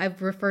awesome.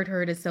 I've referred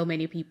her to so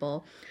many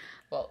people.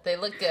 Well, they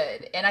look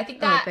good. And I think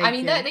that,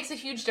 that makes a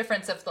huge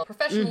difference of the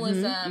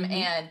professionalism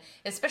and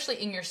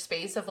especially in your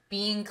space of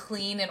being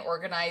clean and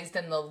organized,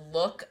 and the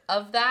look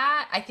of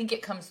that. I think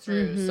it comes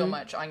through so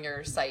much on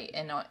your site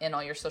and in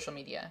all your social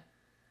media.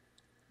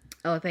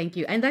 Oh, thank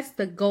you. And that's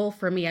the goal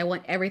for me. I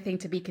want everything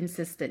to be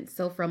consistent.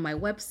 So from my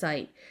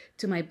website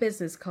to my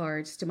business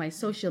cards to my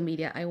social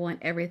media, I want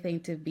everything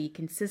to be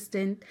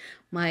consistent.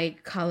 My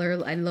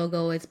color and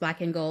logo is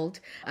black and gold.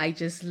 I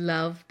just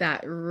love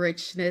that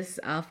richness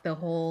of the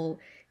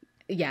whole.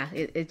 Yeah,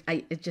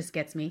 it just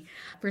gets me.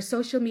 For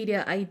social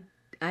media,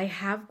 I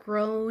have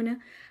grown.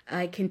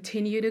 I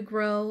continue to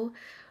grow.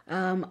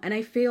 And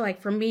I feel like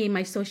for me,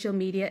 my social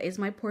media is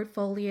my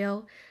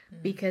portfolio,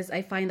 because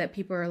I find that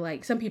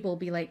some people will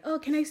be like, oh,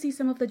 can I see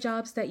some of the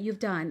jobs that you've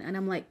done? And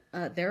I'm like,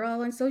 they're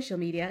all on social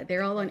media.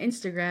 They're all on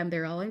Instagram.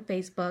 They're all on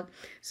Facebook.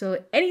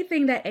 So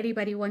anything that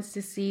anybody wants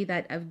to see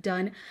that I've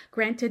done,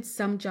 granted,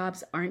 some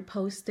jobs aren't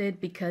posted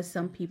because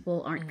some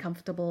people aren't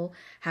comfortable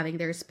having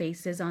their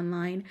spaces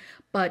online,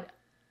 but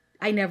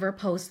I never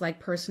post like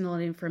personal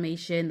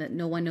information that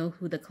no one knows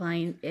who the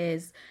client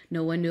is.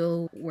 No one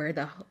knows where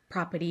the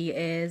property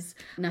is,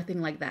 nothing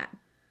like that.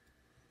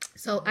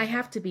 So I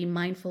have to be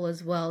mindful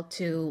as well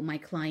to my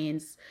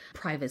clients'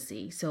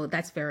 privacy. So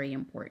that's very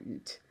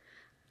important.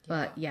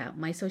 But yeah,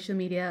 my social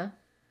media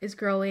is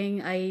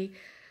growing.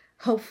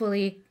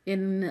 Hopefully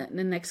in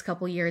the next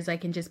couple years, I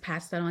can just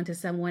pass that on to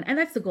someone. And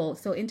that's the goal.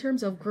 So in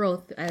terms of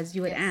growth, as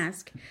you would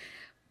ask,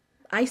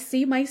 I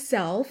see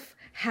myself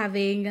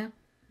having,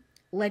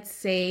 let's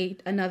say,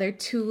 another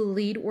two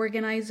lead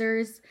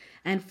organizers.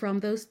 And from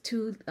those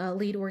two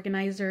lead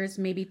organizers,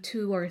 maybe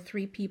two or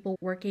three people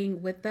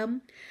working with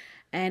them.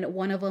 And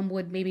one of them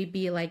would maybe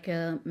be like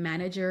a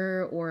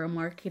manager or a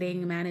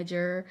marketing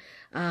manager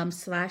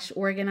slash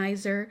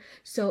organizer.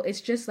 So it's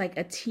just like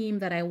a team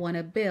that I want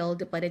to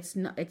build, but it's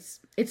not,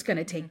 it's going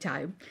to take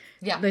time.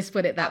 Yeah. Let's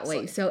put it that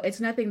Absolutely. way. So it's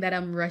nothing that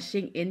I'm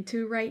rushing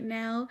into right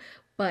now,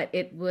 but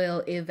it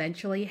will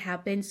eventually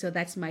happen. So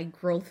that's my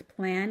growth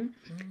plan,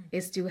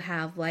 is to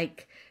have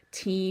like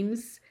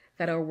teams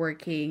that are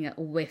working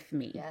with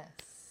me. Yes.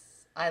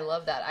 I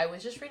love that. I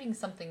was just reading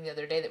something the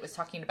other day that was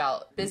talking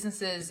about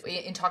businesses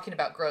in talking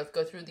about growth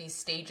go through these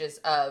stages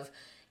of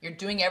you're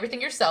doing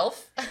everything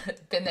yourself,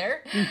 been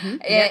there,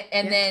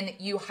 and then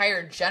you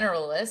hire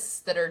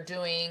generalists that are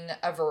doing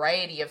a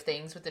variety of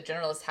things with the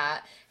generalist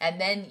hat, and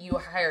then you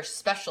hire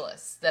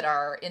specialists that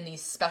are in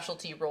these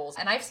specialty roles.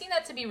 And I've seen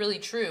that to be really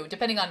true,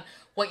 depending on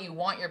what you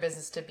want your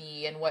business to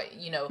be and what,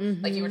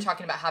 like you were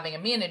talking about having a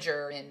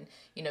manager and,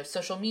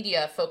 social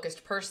media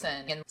focused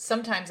person. And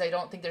sometimes I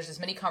don't think there's as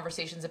many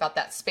conversations about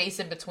that space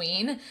in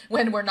between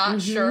when we're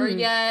not sure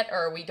yet,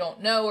 or we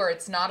don't know, or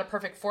it's not a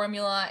perfect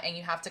formula, and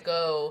you have to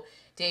go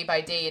day by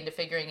day into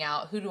figuring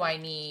out, who do I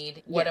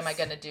need? What am I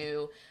going to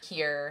do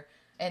here?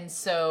 And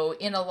so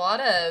in a lot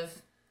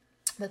of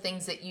the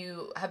things that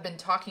you have been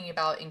talking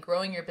about in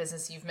growing your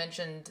business, you've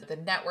mentioned the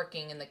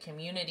networking and the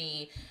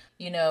community.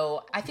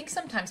 I think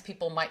sometimes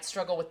people might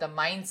struggle with the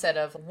mindset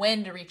of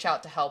when to reach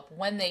out to help,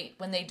 when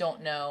they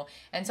don't know.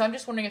 And so I'm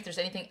just wondering if there's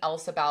anything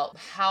else about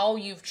how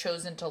you've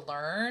chosen to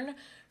learn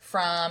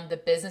from the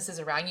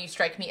businesses around you. You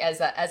strike me as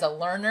a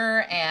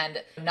learner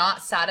and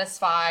not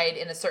satisfied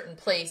in a certain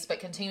place, but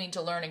continuing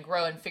to learn and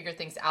grow and figure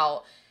things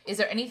out. Is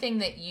there anything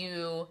that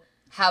you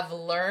have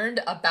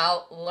learned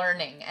about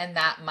learning and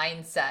that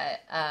mindset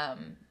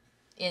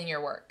in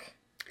your work?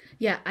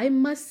 Yeah, I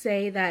must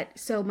say that,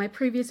 so my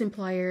previous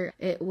employer,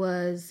 it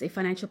was a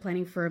financial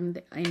planning firm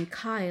in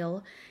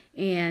Kyle.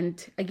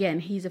 And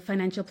again, he's a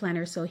financial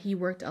planner, so he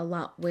worked a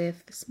lot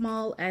with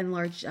small and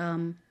large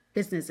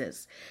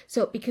businesses.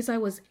 So because I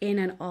was in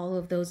on all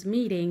of those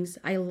meetings,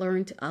 I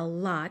learned a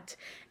lot.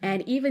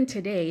 And even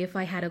today, if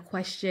I had a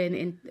question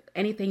in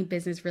anything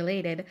business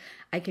related,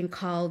 I can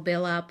call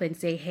Bill up and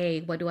say,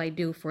 hey, what do I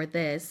do for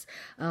this?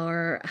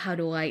 Or how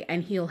do I,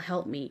 and he'll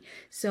help me.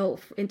 So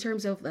in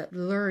terms of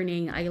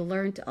learning, I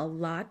learned a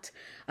lot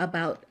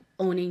about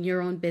owning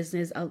your own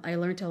business. I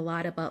learned a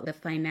lot about the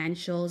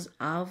financials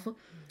of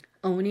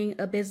owning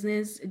a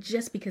business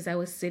just because I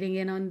was sitting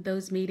in on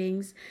those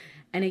meetings.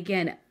 And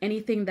again,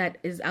 anything that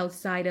is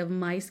outside of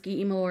my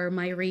scheme or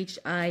my reach,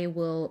 I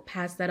will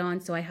pass that on.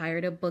 So I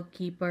hired a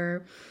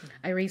bookkeeper.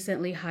 I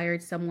recently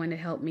hired someone to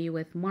help me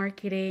with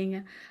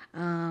marketing.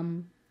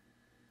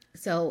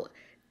 So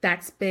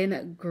that's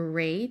been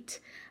great.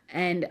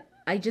 And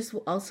I just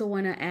also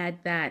want to add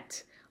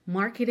that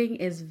marketing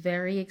is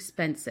very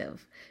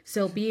expensive.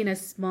 So being a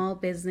small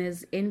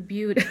business in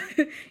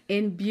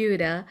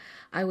Buda,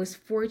 I was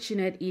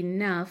fortunate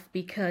enough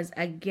because,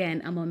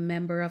 again, I'm a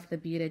member of the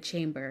Buda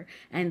Chamber,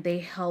 and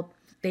they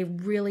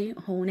really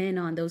hone in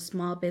on those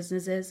small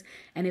businesses.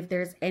 And if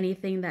there's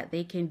anything that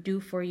they can do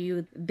for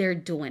you, they're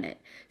doing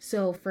it.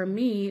 So for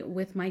me,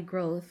 with my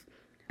growth,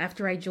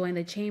 after I joined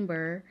the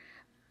chamber,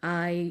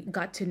 I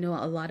got to know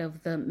a lot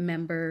of the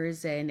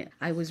members, and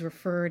I was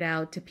referred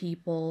out to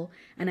people,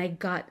 and I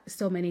got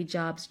so many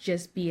jobs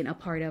just being a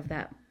part of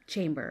that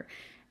chamber.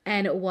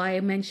 And why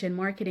I mentioned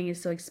marketing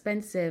is so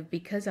expensive,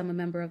 because I'm a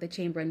member of the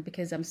chamber and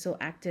because I'm so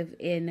active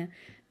in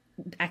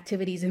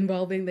activities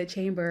involving the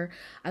chamber.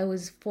 I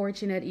was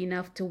fortunate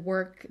enough to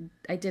work.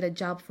 I did a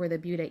job for the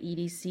Buda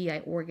EDC.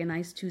 I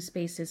organized 2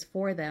 spaces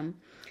for them.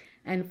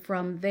 And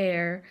from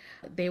there,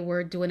 they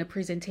were doing a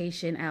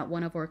presentation at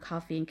one of our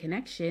Coffee and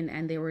Connection,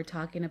 and they were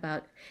talking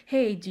about,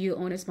 hey, do you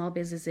own a small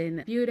business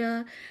in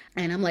Buda?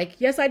 And I'm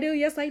like, yes, I do.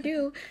 Yes, I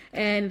do.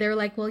 And they're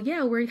like, well,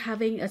 yeah, we're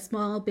having a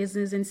small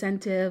business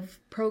incentive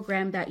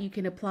program that you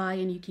can apply,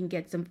 and you can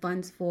get some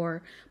funds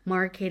for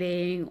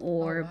marketing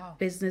or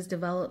business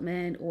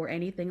development or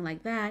anything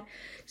like that.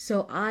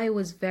 So I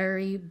was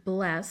very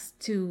blessed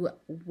to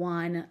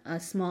won a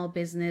small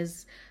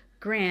business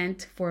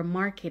grant for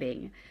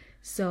marketing.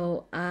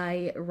 So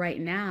right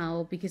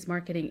now, because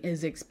marketing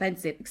is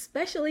expensive,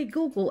 especially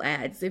Google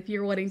ads, if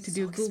you're wanting to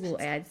do Google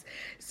ads.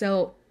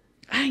 So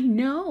I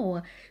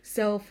know.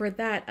 So for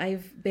that,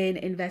 I've been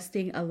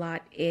investing a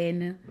lot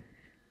in,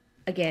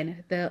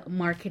 again, the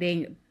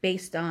marketing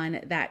based on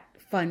that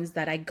funds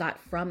that I got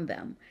from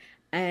them.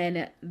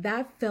 And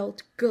that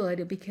felt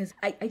good because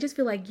I just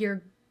feel like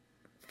your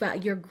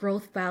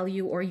growth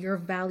value or your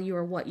value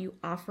or what you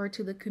offer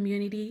to the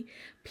community,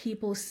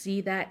 people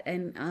see that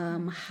and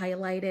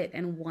highlight it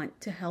and want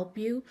to help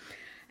you.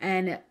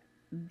 And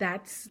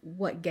that's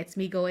what gets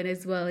me going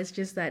as well. It's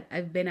just that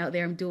I've been out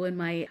there, I'm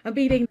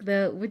beating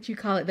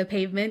the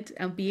pavement.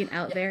 I'm being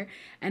out there,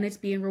 and it's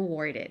being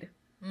rewarded.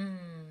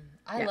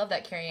 I love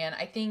that, Kerry Ann.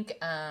 I think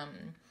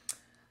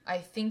I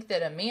think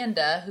that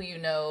Amanda, who you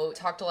know,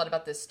 talked a lot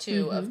about this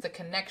too, of the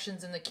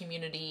connections in the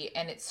community.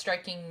 And it's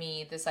striking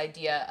me this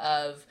idea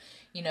of,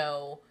 you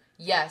know,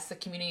 yes, the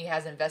community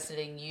has invested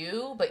in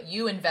you, but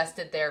you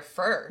invested there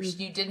first.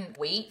 You didn't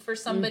wait for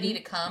somebody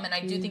to come. And I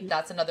do think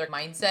that's another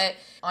mindset.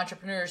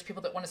 Entrepreneurs,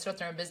 people that want to start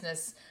their own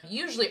business,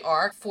 usually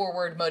are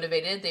forward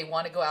motivated. They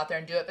want to go out there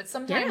and do it. But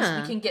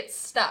sometimes we can get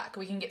stuck.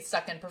 We can get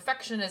stuck in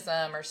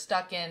perfectionism or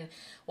stuck in,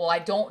 well, I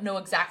don't know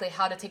exactly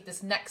how to take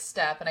this next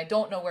step and I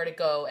don't know where to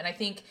go. And I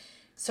think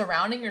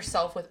surrounding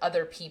yourself with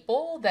other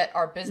people that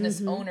are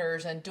business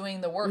owners and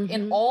doing the work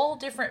in all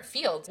different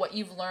fields, what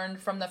you've learned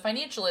from the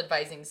financial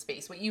advising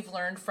space, what you've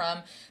learned from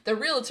the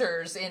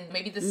realtors in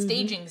maybe the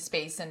staging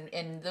space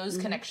and those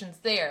connections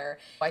there.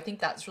 I think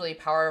that's really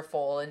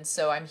powerful. And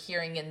so I'm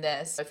hearing in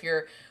this, if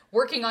you're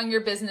working on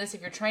your business,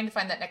 if you're trying to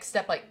find that next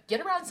step, like get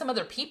around some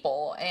other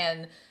people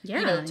and, you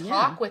know,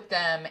 talk with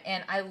them.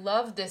 And I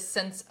love this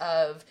sense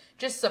of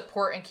just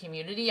support and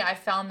community. I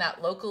found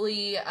that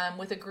locally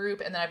with a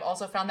group, and then I've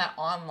also found that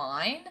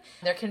online.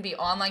 There can be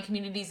online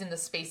communities in the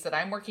space that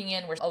I'm working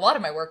in, where a lot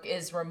of my work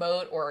is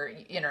remote or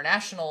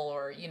international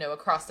or, you know,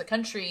 across the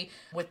country.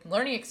 With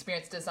learning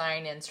experience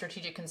design and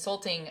strategic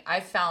consulting,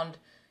 I've found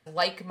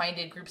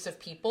like-minded groups of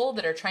people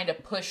that are trying to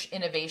push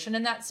innovation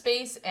in that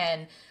space,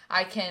 and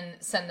I can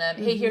send them,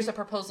 hey, here's a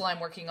proposal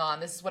I'm working on,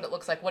 this is what it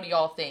looks like, what do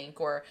y'all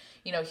think? Or,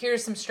 you know,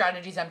 here's some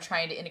strategies I'm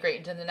trying to integrate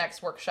into the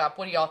next workshop,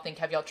 what do y'all think?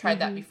 Have y'all tried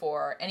that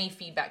before? Any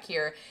feedback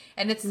here?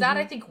 And it's that,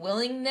 I think,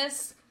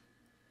 willingness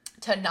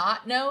to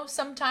not know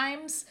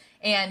sometimes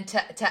and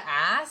to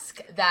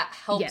ask that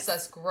helps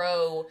us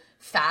grow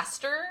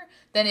faster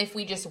than if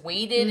we just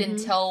waited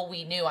until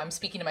we knew. I'm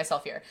speaking to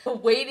myself here.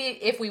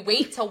 If we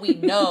wait till we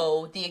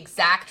know the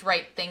exact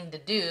right thing to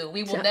do,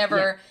 we will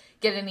never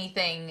get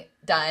anything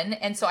done.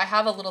 And so I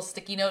have a little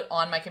sticky note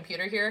on my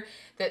computer here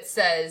that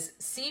says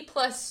C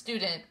plus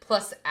student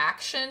plus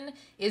action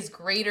is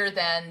greater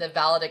than the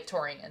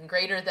valedictorian,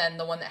 greater than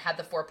the one that had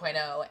the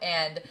 4.0.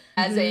 And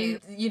as a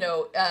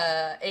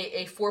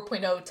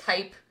 4.0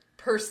 type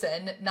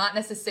person, not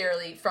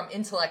necessarily from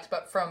intellect,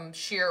 but from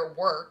sheer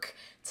work,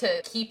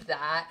 to keep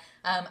that,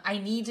 I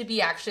need to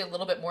be actually a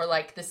little bit more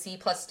like the C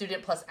plus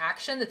student plus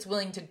action that's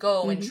willing to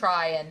go and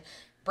try and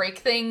break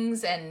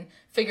things and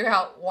figure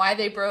out why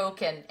they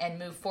broke and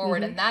move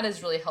forward. And that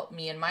has really helped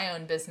me in my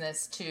own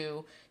business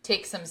to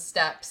take some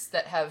steps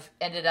that have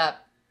ended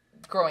up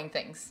growing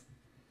things.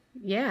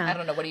 Yeah. I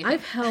don't know. What do you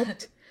think?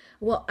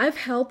 I've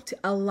helped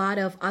a lot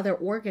of other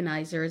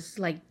organizers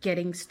like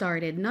getting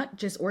started, not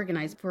just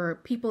organize for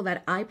people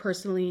that I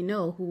personally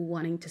know who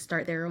wanting to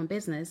start their own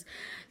business.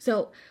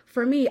 So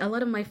for me, a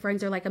lot of my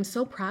friends are like, I'm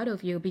so proud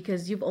of you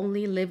because you've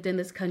only lived in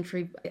this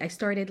country. I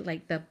started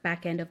like the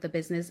back end of the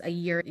business a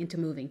year into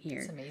moving here.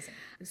 It's amazing.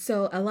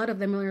 So a lot of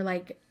them are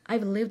like,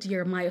 I've lived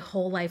here my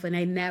whole life and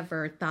I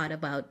never thought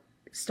about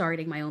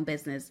starting my own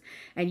business,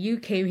 and you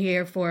came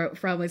here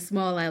from a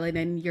small island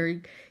and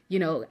you're, you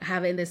know,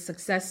 having this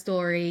success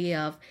story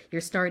of you're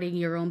starting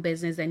your own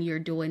business and you're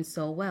doing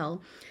so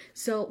well.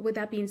 So with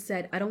that being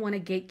said, I don't want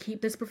to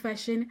gatekeep this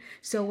profession.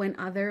 So when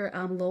other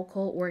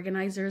local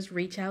organizers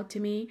reach out to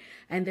me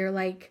and they're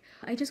like,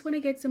 I just want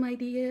to get some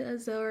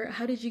ideas, or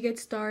how did you get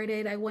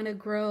started? I want to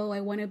grow.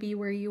 I want to be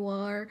where you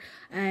are.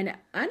 And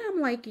I'm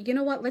like, you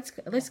know what? Let's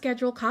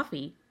schedule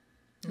coffee.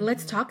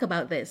 Let's talk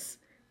about this.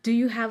 Do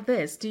you have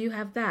this? Do you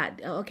have that?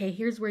 Okay,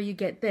 here's where you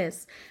get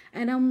this.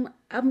 And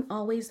I'm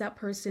always that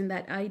person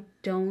that I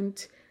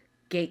don't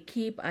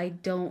gatekeep.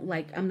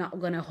 I'm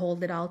not going to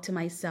hold it all to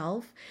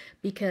myself,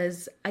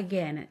 because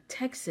again,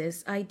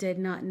 Texas, I did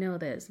not know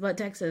this, but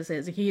Texas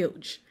is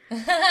huge.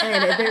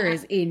 And there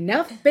is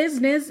enough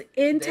business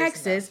in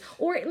Texas,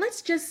 or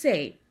let's just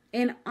say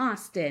in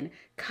Austin,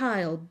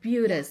 Kyle,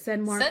 Buda,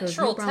 San Marcos,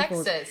 Central New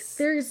Braunfels. Texas.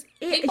 There's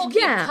people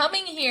keep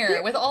coming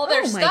here with all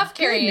their stuff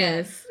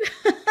carrying.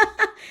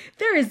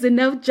 There is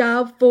enough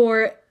job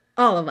for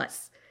all of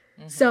us.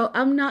 So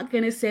I'm not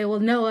going to say, well,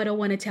 no, I don't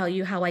want to tell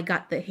you how I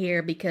got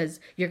here because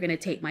you're going to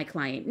take my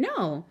client.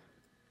 No,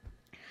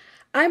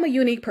 I'm a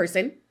unique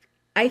person.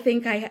 I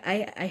think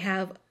I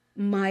have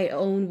my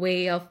own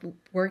way of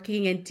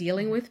working and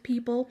dealing with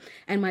people,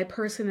 and my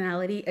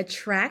personality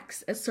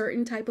attracts a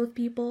certain type of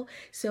people.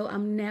 So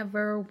I'm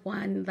never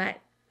one that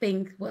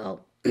thinks,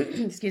 well,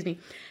 excuse me,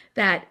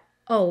 that,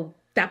 oh,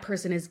 that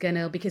person is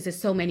gonna, because there's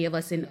so many of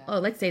us in,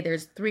 let's say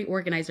there's 3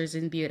 organizers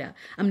in Buda.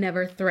 I'm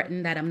never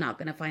threatened that I'm not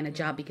gonna find a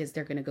job because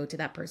they're gonna go to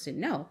that person.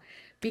 No,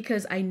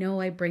 because I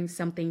know I bring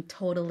something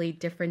totally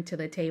different to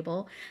the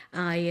table.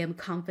 I am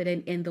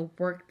confident in the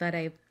work that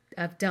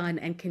I've done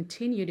and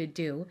continue to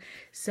do.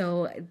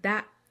 So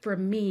that for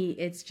me,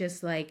 it's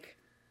just like,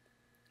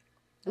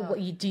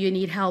 do you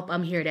need help?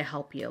 I'm here to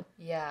help you.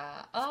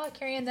 Yeah. Oh,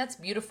 Kerry Ann, that's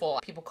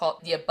beautiful. People call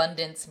it the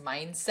abundance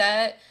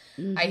mindset.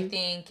 I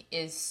think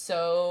is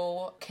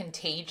so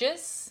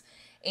contagious.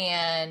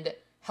 And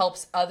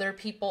helps other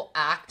people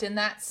act in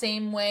that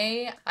same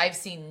way. I've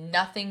seen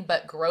nothing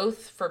but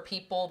growth for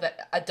people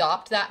that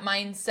adopt that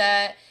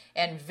mindset,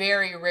 and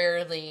very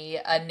rarely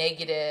a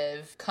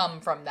negative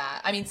come from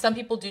that. I mean, some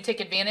people do take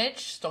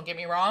advantage, don't get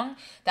me wrong.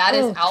 That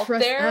is out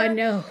there. I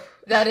know.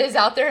 That is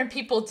out there and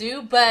people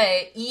do,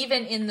 but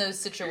even in those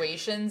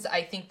situations,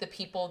 I think the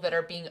people that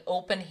are being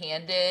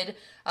open-handed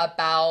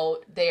about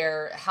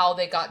how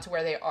they got to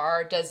where they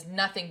are does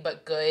nothing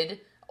but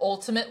good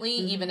ultimately,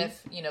 even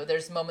if,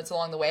 there's moments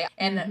along the way.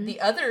 And the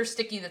other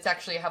sticky that's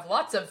actually, I have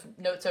lots of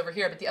notes over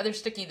here, but the other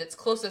sticky that's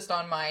closest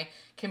on my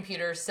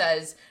computer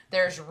says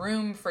there's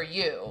room for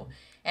you.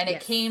 And it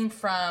came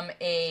from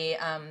a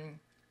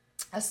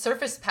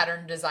surface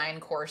pattern design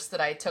course that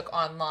I took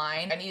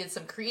online. I needed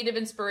some creative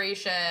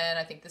inspiration.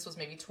 I think this was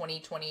maybe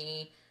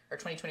 2020 or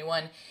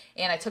 2021.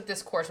 And I took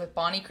this course with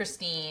Bonnie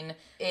Christine.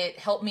 It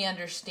helped me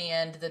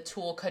understand the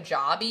tool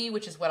Kajabi,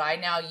 which is what I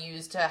now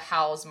use to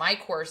house my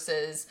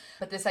courses.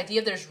 But this idea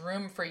of there's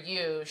room for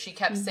you, she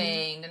kept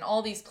saying, in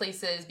all these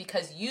places,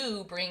 because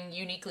you bring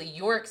uniquely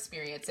your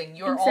experience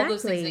and all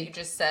those things that you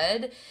just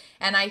said.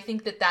 And I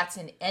think that that's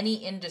in any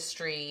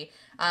industry.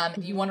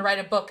 If you want to write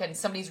a book and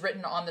somebody's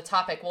written on the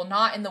topic, well,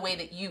 not in the way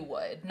that you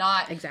would.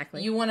 Not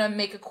exactly. You want to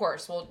make a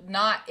course, well,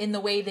 not in the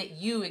way that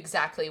you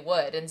exactly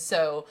would. And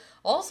so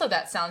also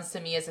that sounds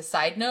to me, as a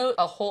side note,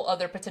 a whole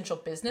other potential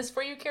business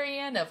for you, Kerry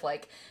Ann, of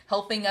like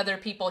helping other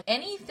people.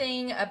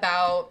 Anything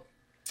about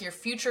your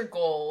future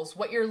goals,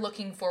 what you're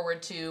looking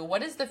forward to,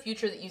 what is the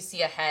future that you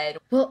see ahead?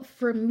 Well,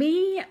 for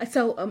me,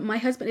 so my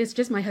husband, it's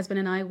just my husband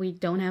and I. We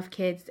don't have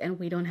kids and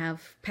we don't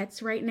have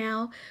pets right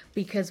now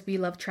because we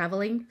love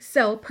traveling.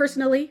 So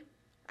personally,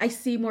 I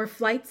see more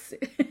flights.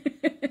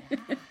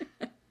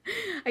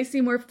 I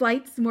see more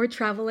flights, more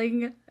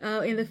traveling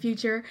in the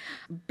future.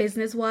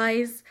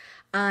 Business-wise,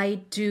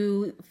 I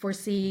do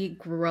foresee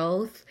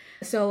growth.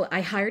 So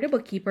I hired a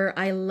bookkeeper.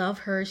 I love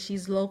her.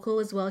 She's local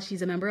as well.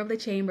 She's a member of the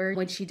chamber.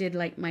 When she did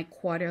like my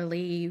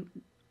quarterly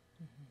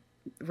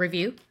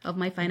review of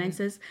my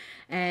finances,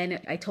 and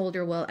I told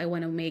her, well, I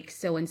want to make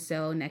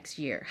so-and-so next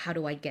year. How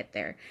do I get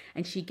there?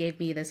 And she gave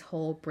me this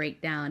whole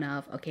breakdown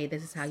of, okay,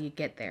 this is how you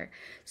get there.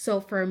 So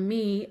for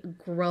me,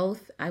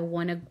 growth, I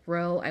want to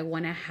grow. I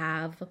want to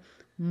have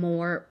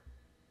more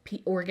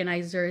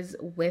organizers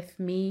with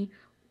me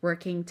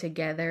working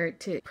together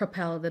to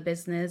propel the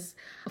business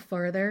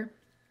further.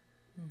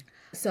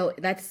 So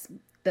that's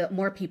the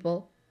more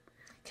people.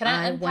 Can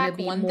I unpack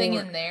one thing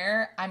in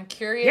there? I'm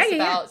curious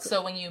about,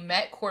 so when you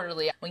met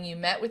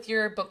with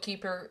your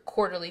bookkeeper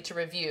quarterly to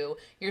review,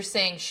 you're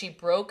saying she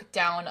broke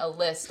down a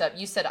list of,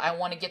 you said, I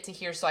want to get to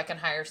here so I can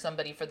hire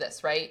somebody for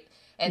this, right?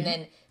 And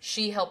then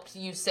she helped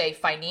you say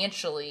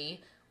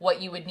financially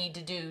what you would need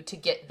to do to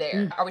get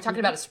there. Are we talking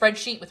about a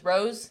spreadsheet with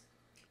rows?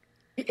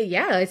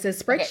 Yeah, it's a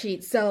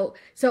spreadsheet. Okay.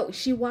 So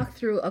she walked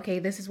through, okay,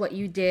 this is what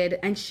you did.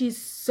 And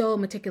she's so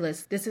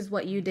meticulous. This is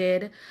what you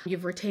did.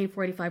 You've retained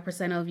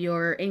 45% of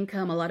your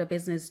income. A lot of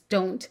business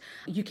don't.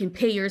 You can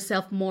pay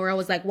yourself more. I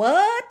was like,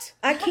 what?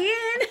 I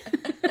can?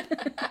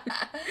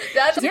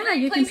 That's a great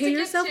you place can pay to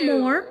yourself get to.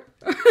 more.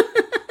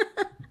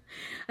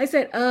 I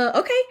said,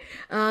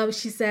 okay.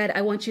 She said,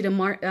 I want you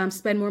to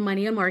spend more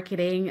money on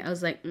marketing. I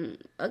was like,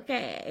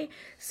 okay.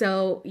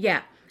 So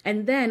yeah.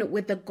 And then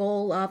with the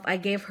goal of, I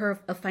gave her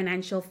a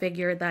financial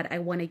figure that I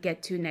want to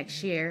get to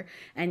next year.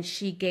 And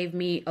she gave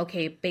me,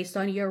 okay, based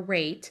on your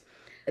rate,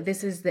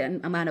 this is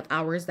the amount of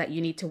hours that you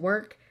need to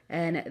work.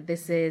 And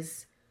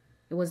it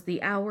was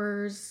the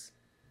hours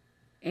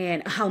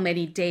and how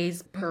many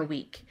days per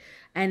week.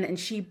 And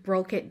she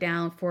broke it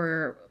down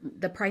for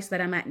the price that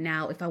I'm at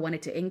now. If I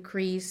wanted to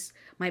increase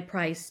my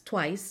price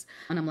twice.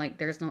 And I'm like,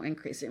 there's no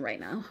increasing right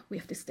now. We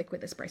have to stick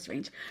with this price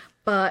range.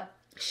 But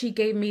she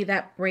gave me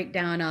that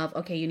breakdown of,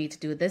 okay, you need to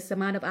do this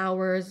amount of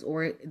hours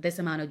or this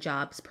amount of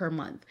jobs per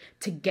month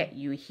to get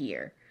you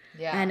here.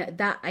 Yeah. And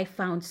that I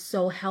found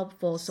so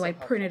helpful. So I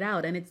print it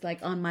out and it's like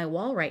on my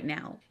wall right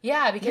now.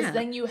 Yeah, because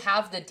then you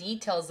have the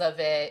details of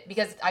it,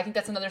 because I think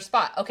that's another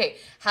spot. Okay,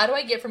 how do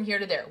I get from here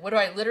to there? What do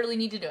I literally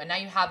need to do? And now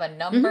you have a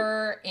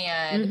number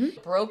and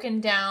broken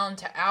down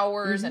to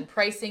hours and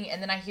pricing.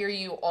 And then I hear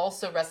you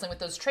also wrestling with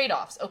those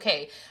trade-offs.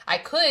 Okay, I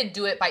could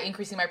do it by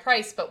increasing my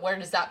price, but where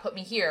does that put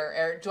me here?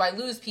 Or do I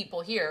lose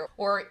people here?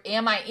 Or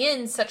am I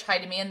in such high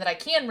demand that I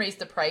can raise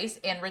the price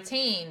and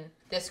retain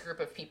this group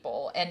of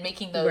people, and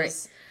making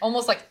those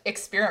almost like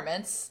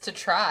experiments to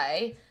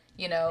try,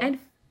 And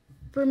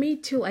for me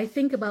too, I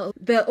think about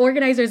the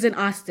organizers in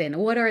Austin.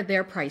 What are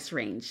their price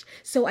range?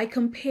 So I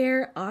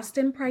compare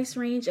Austin price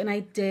range and I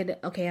did,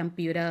 okay, I'm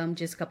Buda. I'm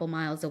just a couple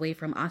miles away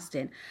from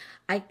Austin.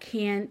 I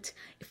can't,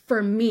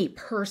 for me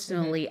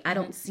personally, I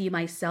don't see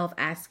myself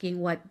asking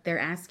what they're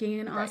asking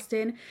in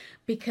Austin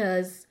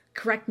because,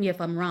 correct me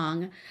if I'm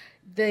wrong,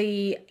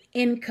 the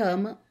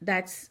income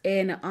that's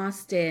in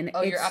Austin,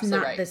 it's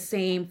not the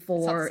same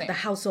for the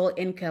household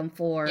income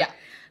for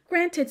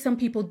Granted, some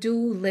people do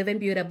live in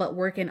Buda but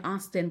work in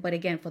Austin. But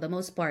again, for the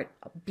most part,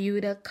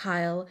 Buda,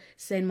 Kyle,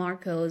 San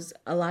Marcos,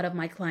 a lot of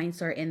my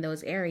clients are in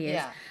those areas.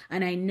 Yeah.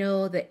 And I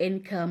know the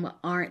income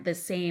aren't the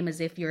same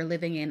as if you're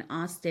living in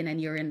Austin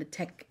and you're in the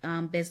tech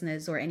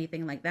business or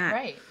anything like that.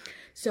 Right.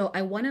 So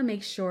I want to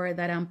make sure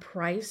that I'm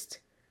priced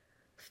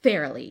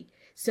fairly.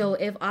 So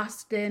if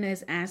Austin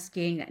is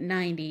asking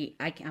 90,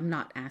 I'm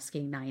not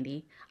asking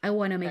 90. I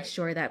want to make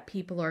sure that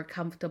people are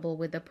comfortable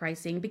with the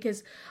pricing,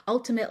 because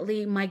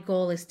ultimately my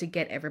goal is to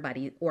get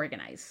everybody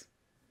organized.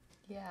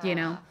 Yeah. You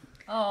know?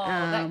 Oh,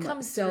 that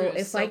comes so through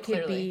if so I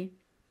could clearly. be,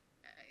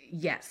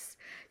 yes.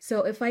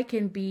 So if I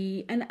can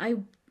be, and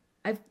I've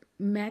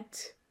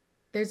met,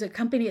 there's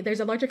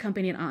a larger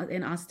company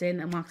in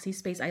Austin, Moxie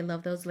Space. I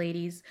love those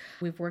ladies.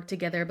 We've worked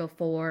together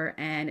before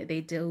and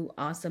they do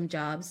awesome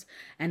jobs.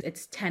 And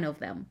it's 10 of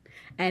them.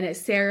 And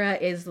Sarah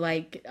is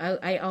like,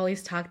 I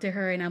always talk to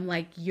her and I'm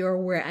like, you're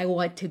where I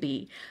want to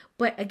be.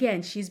 But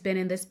again, she's been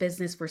in this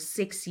business for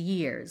 6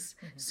 years.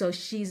 Mm-hmm. So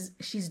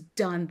she's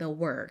done the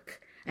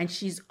work and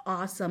she's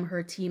awesome.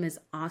 Her team is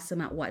awesome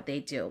at what they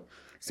do.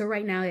 So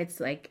right now I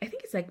think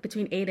it's like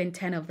between 8 and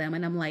 10 of them.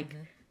 And I'm like,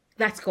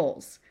 that's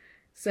goals.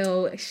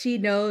 So she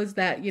knows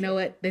that, you know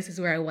what, this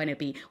is where I want to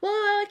be. Well,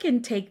 I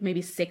can take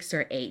maybe 6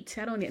 or 8.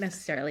 I don't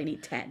necessarily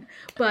need 10.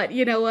 But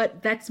you know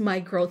what? That's my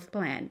growth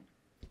plan.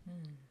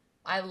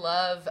 I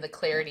love the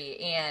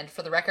clarity. And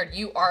for the record,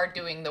 you are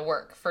doing the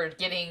work for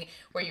getting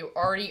where you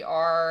already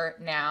are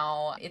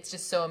now. It's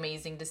just so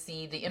amazing to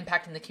see the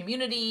impact in the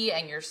community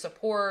and your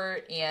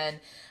support and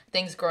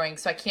things growing.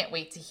 So I can't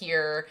wait to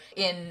hear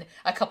in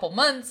a couple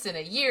months, in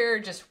a year,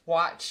 just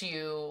watch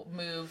you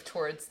move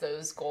towards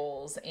those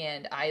goals.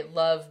 And I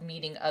love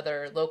meeting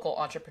other local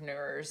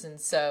entrepreneurs. And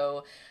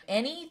so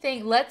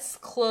let's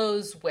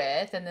close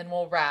with, and then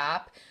we'll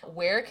wrap.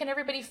 Where can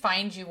everybody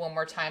find you one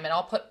more time? And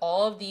I'll put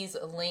all of these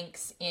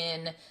links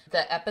in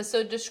the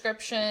episode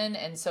description.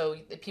 And so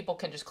people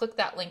can just click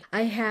that link.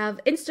 I have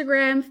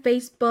Instagram,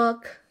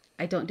 Facebook.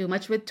 I don't do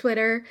much with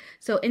Twitter.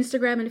 So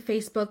Instagram and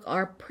Facebook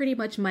are pretty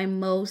much my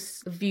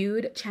most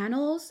viewed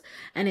channels.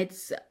 And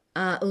it's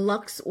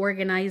Lux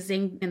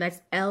Organizing, and that's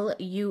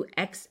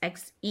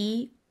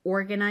LUXXE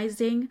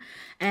Organizing.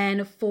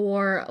 And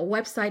for a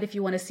website, if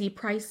you want to see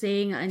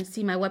pricing and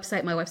see my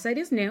website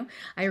is new.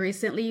 I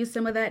recently used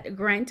some of that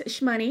grant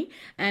shmoney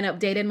and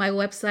updated my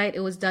website.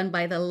 It was done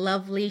by the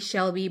lovely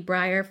Shelby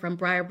Breyer from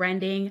Breyer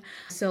Branding.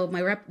 So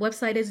my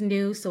website is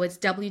new. So it's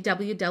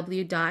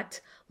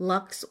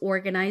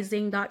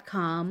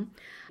www.luxorganizing.com.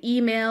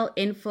 Email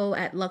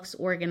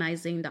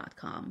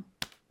info@luxorganizing.com.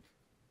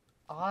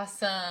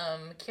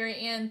 Awesome. Kerry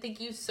Ann,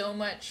 thank you so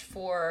much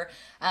for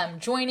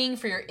joining,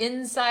 for your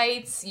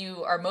insights.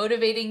 You are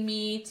motivating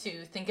me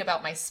to think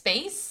about my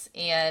space,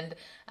 and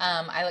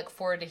I look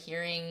forward to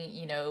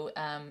hearing,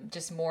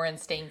 just more and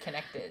staying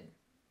connected.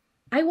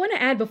 I want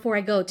to add before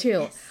I go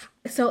too. Yes.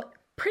 So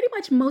pretty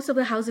much most of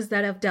the houses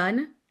that I've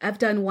done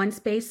one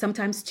space,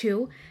 sometimes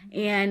two,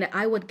 and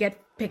I would get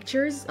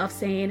pictures of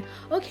saying,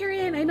 oh, Kerry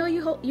Ann, I know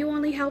you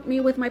only helped me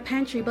with my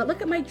pantry, but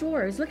look at my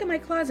drawers, look at my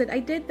closet. I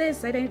did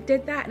this, I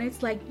did that. And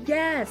it's like,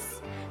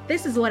 yes,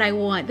 this is what I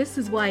want. This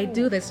is why I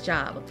do this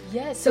job.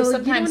 Yes. So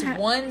sometimes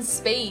one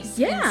space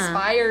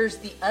inspires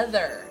the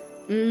other.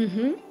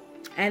 Mm-hmm.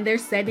 And they're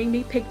sending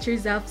me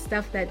pictures of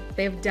stuff that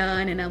they've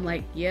done. And I'm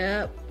like,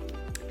 yep,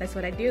 that's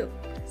what I do.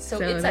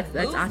 So it's a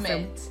movement.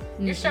 Awesome.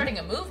 You're starting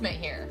a movement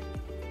here.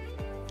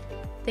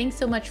 Thanks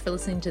so much for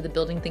listening to the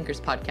Building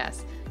Thinkers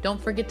podcast.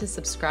 Don't forget to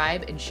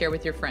subscribe and share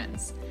with your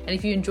friends. And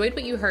if you enjoyed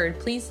what you heard,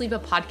 please leave a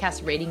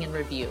podcast rating and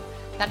review.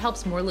 That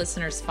helps more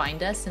listeners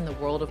find us in the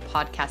world of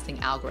podcasting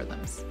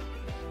algorithms.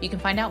 You can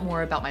find out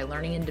more about my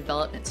learning and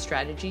development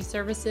strategy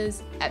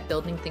services at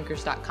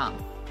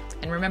buildingthinkers.com.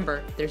 And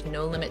remember, there's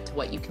no limit to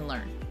what you can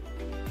learn.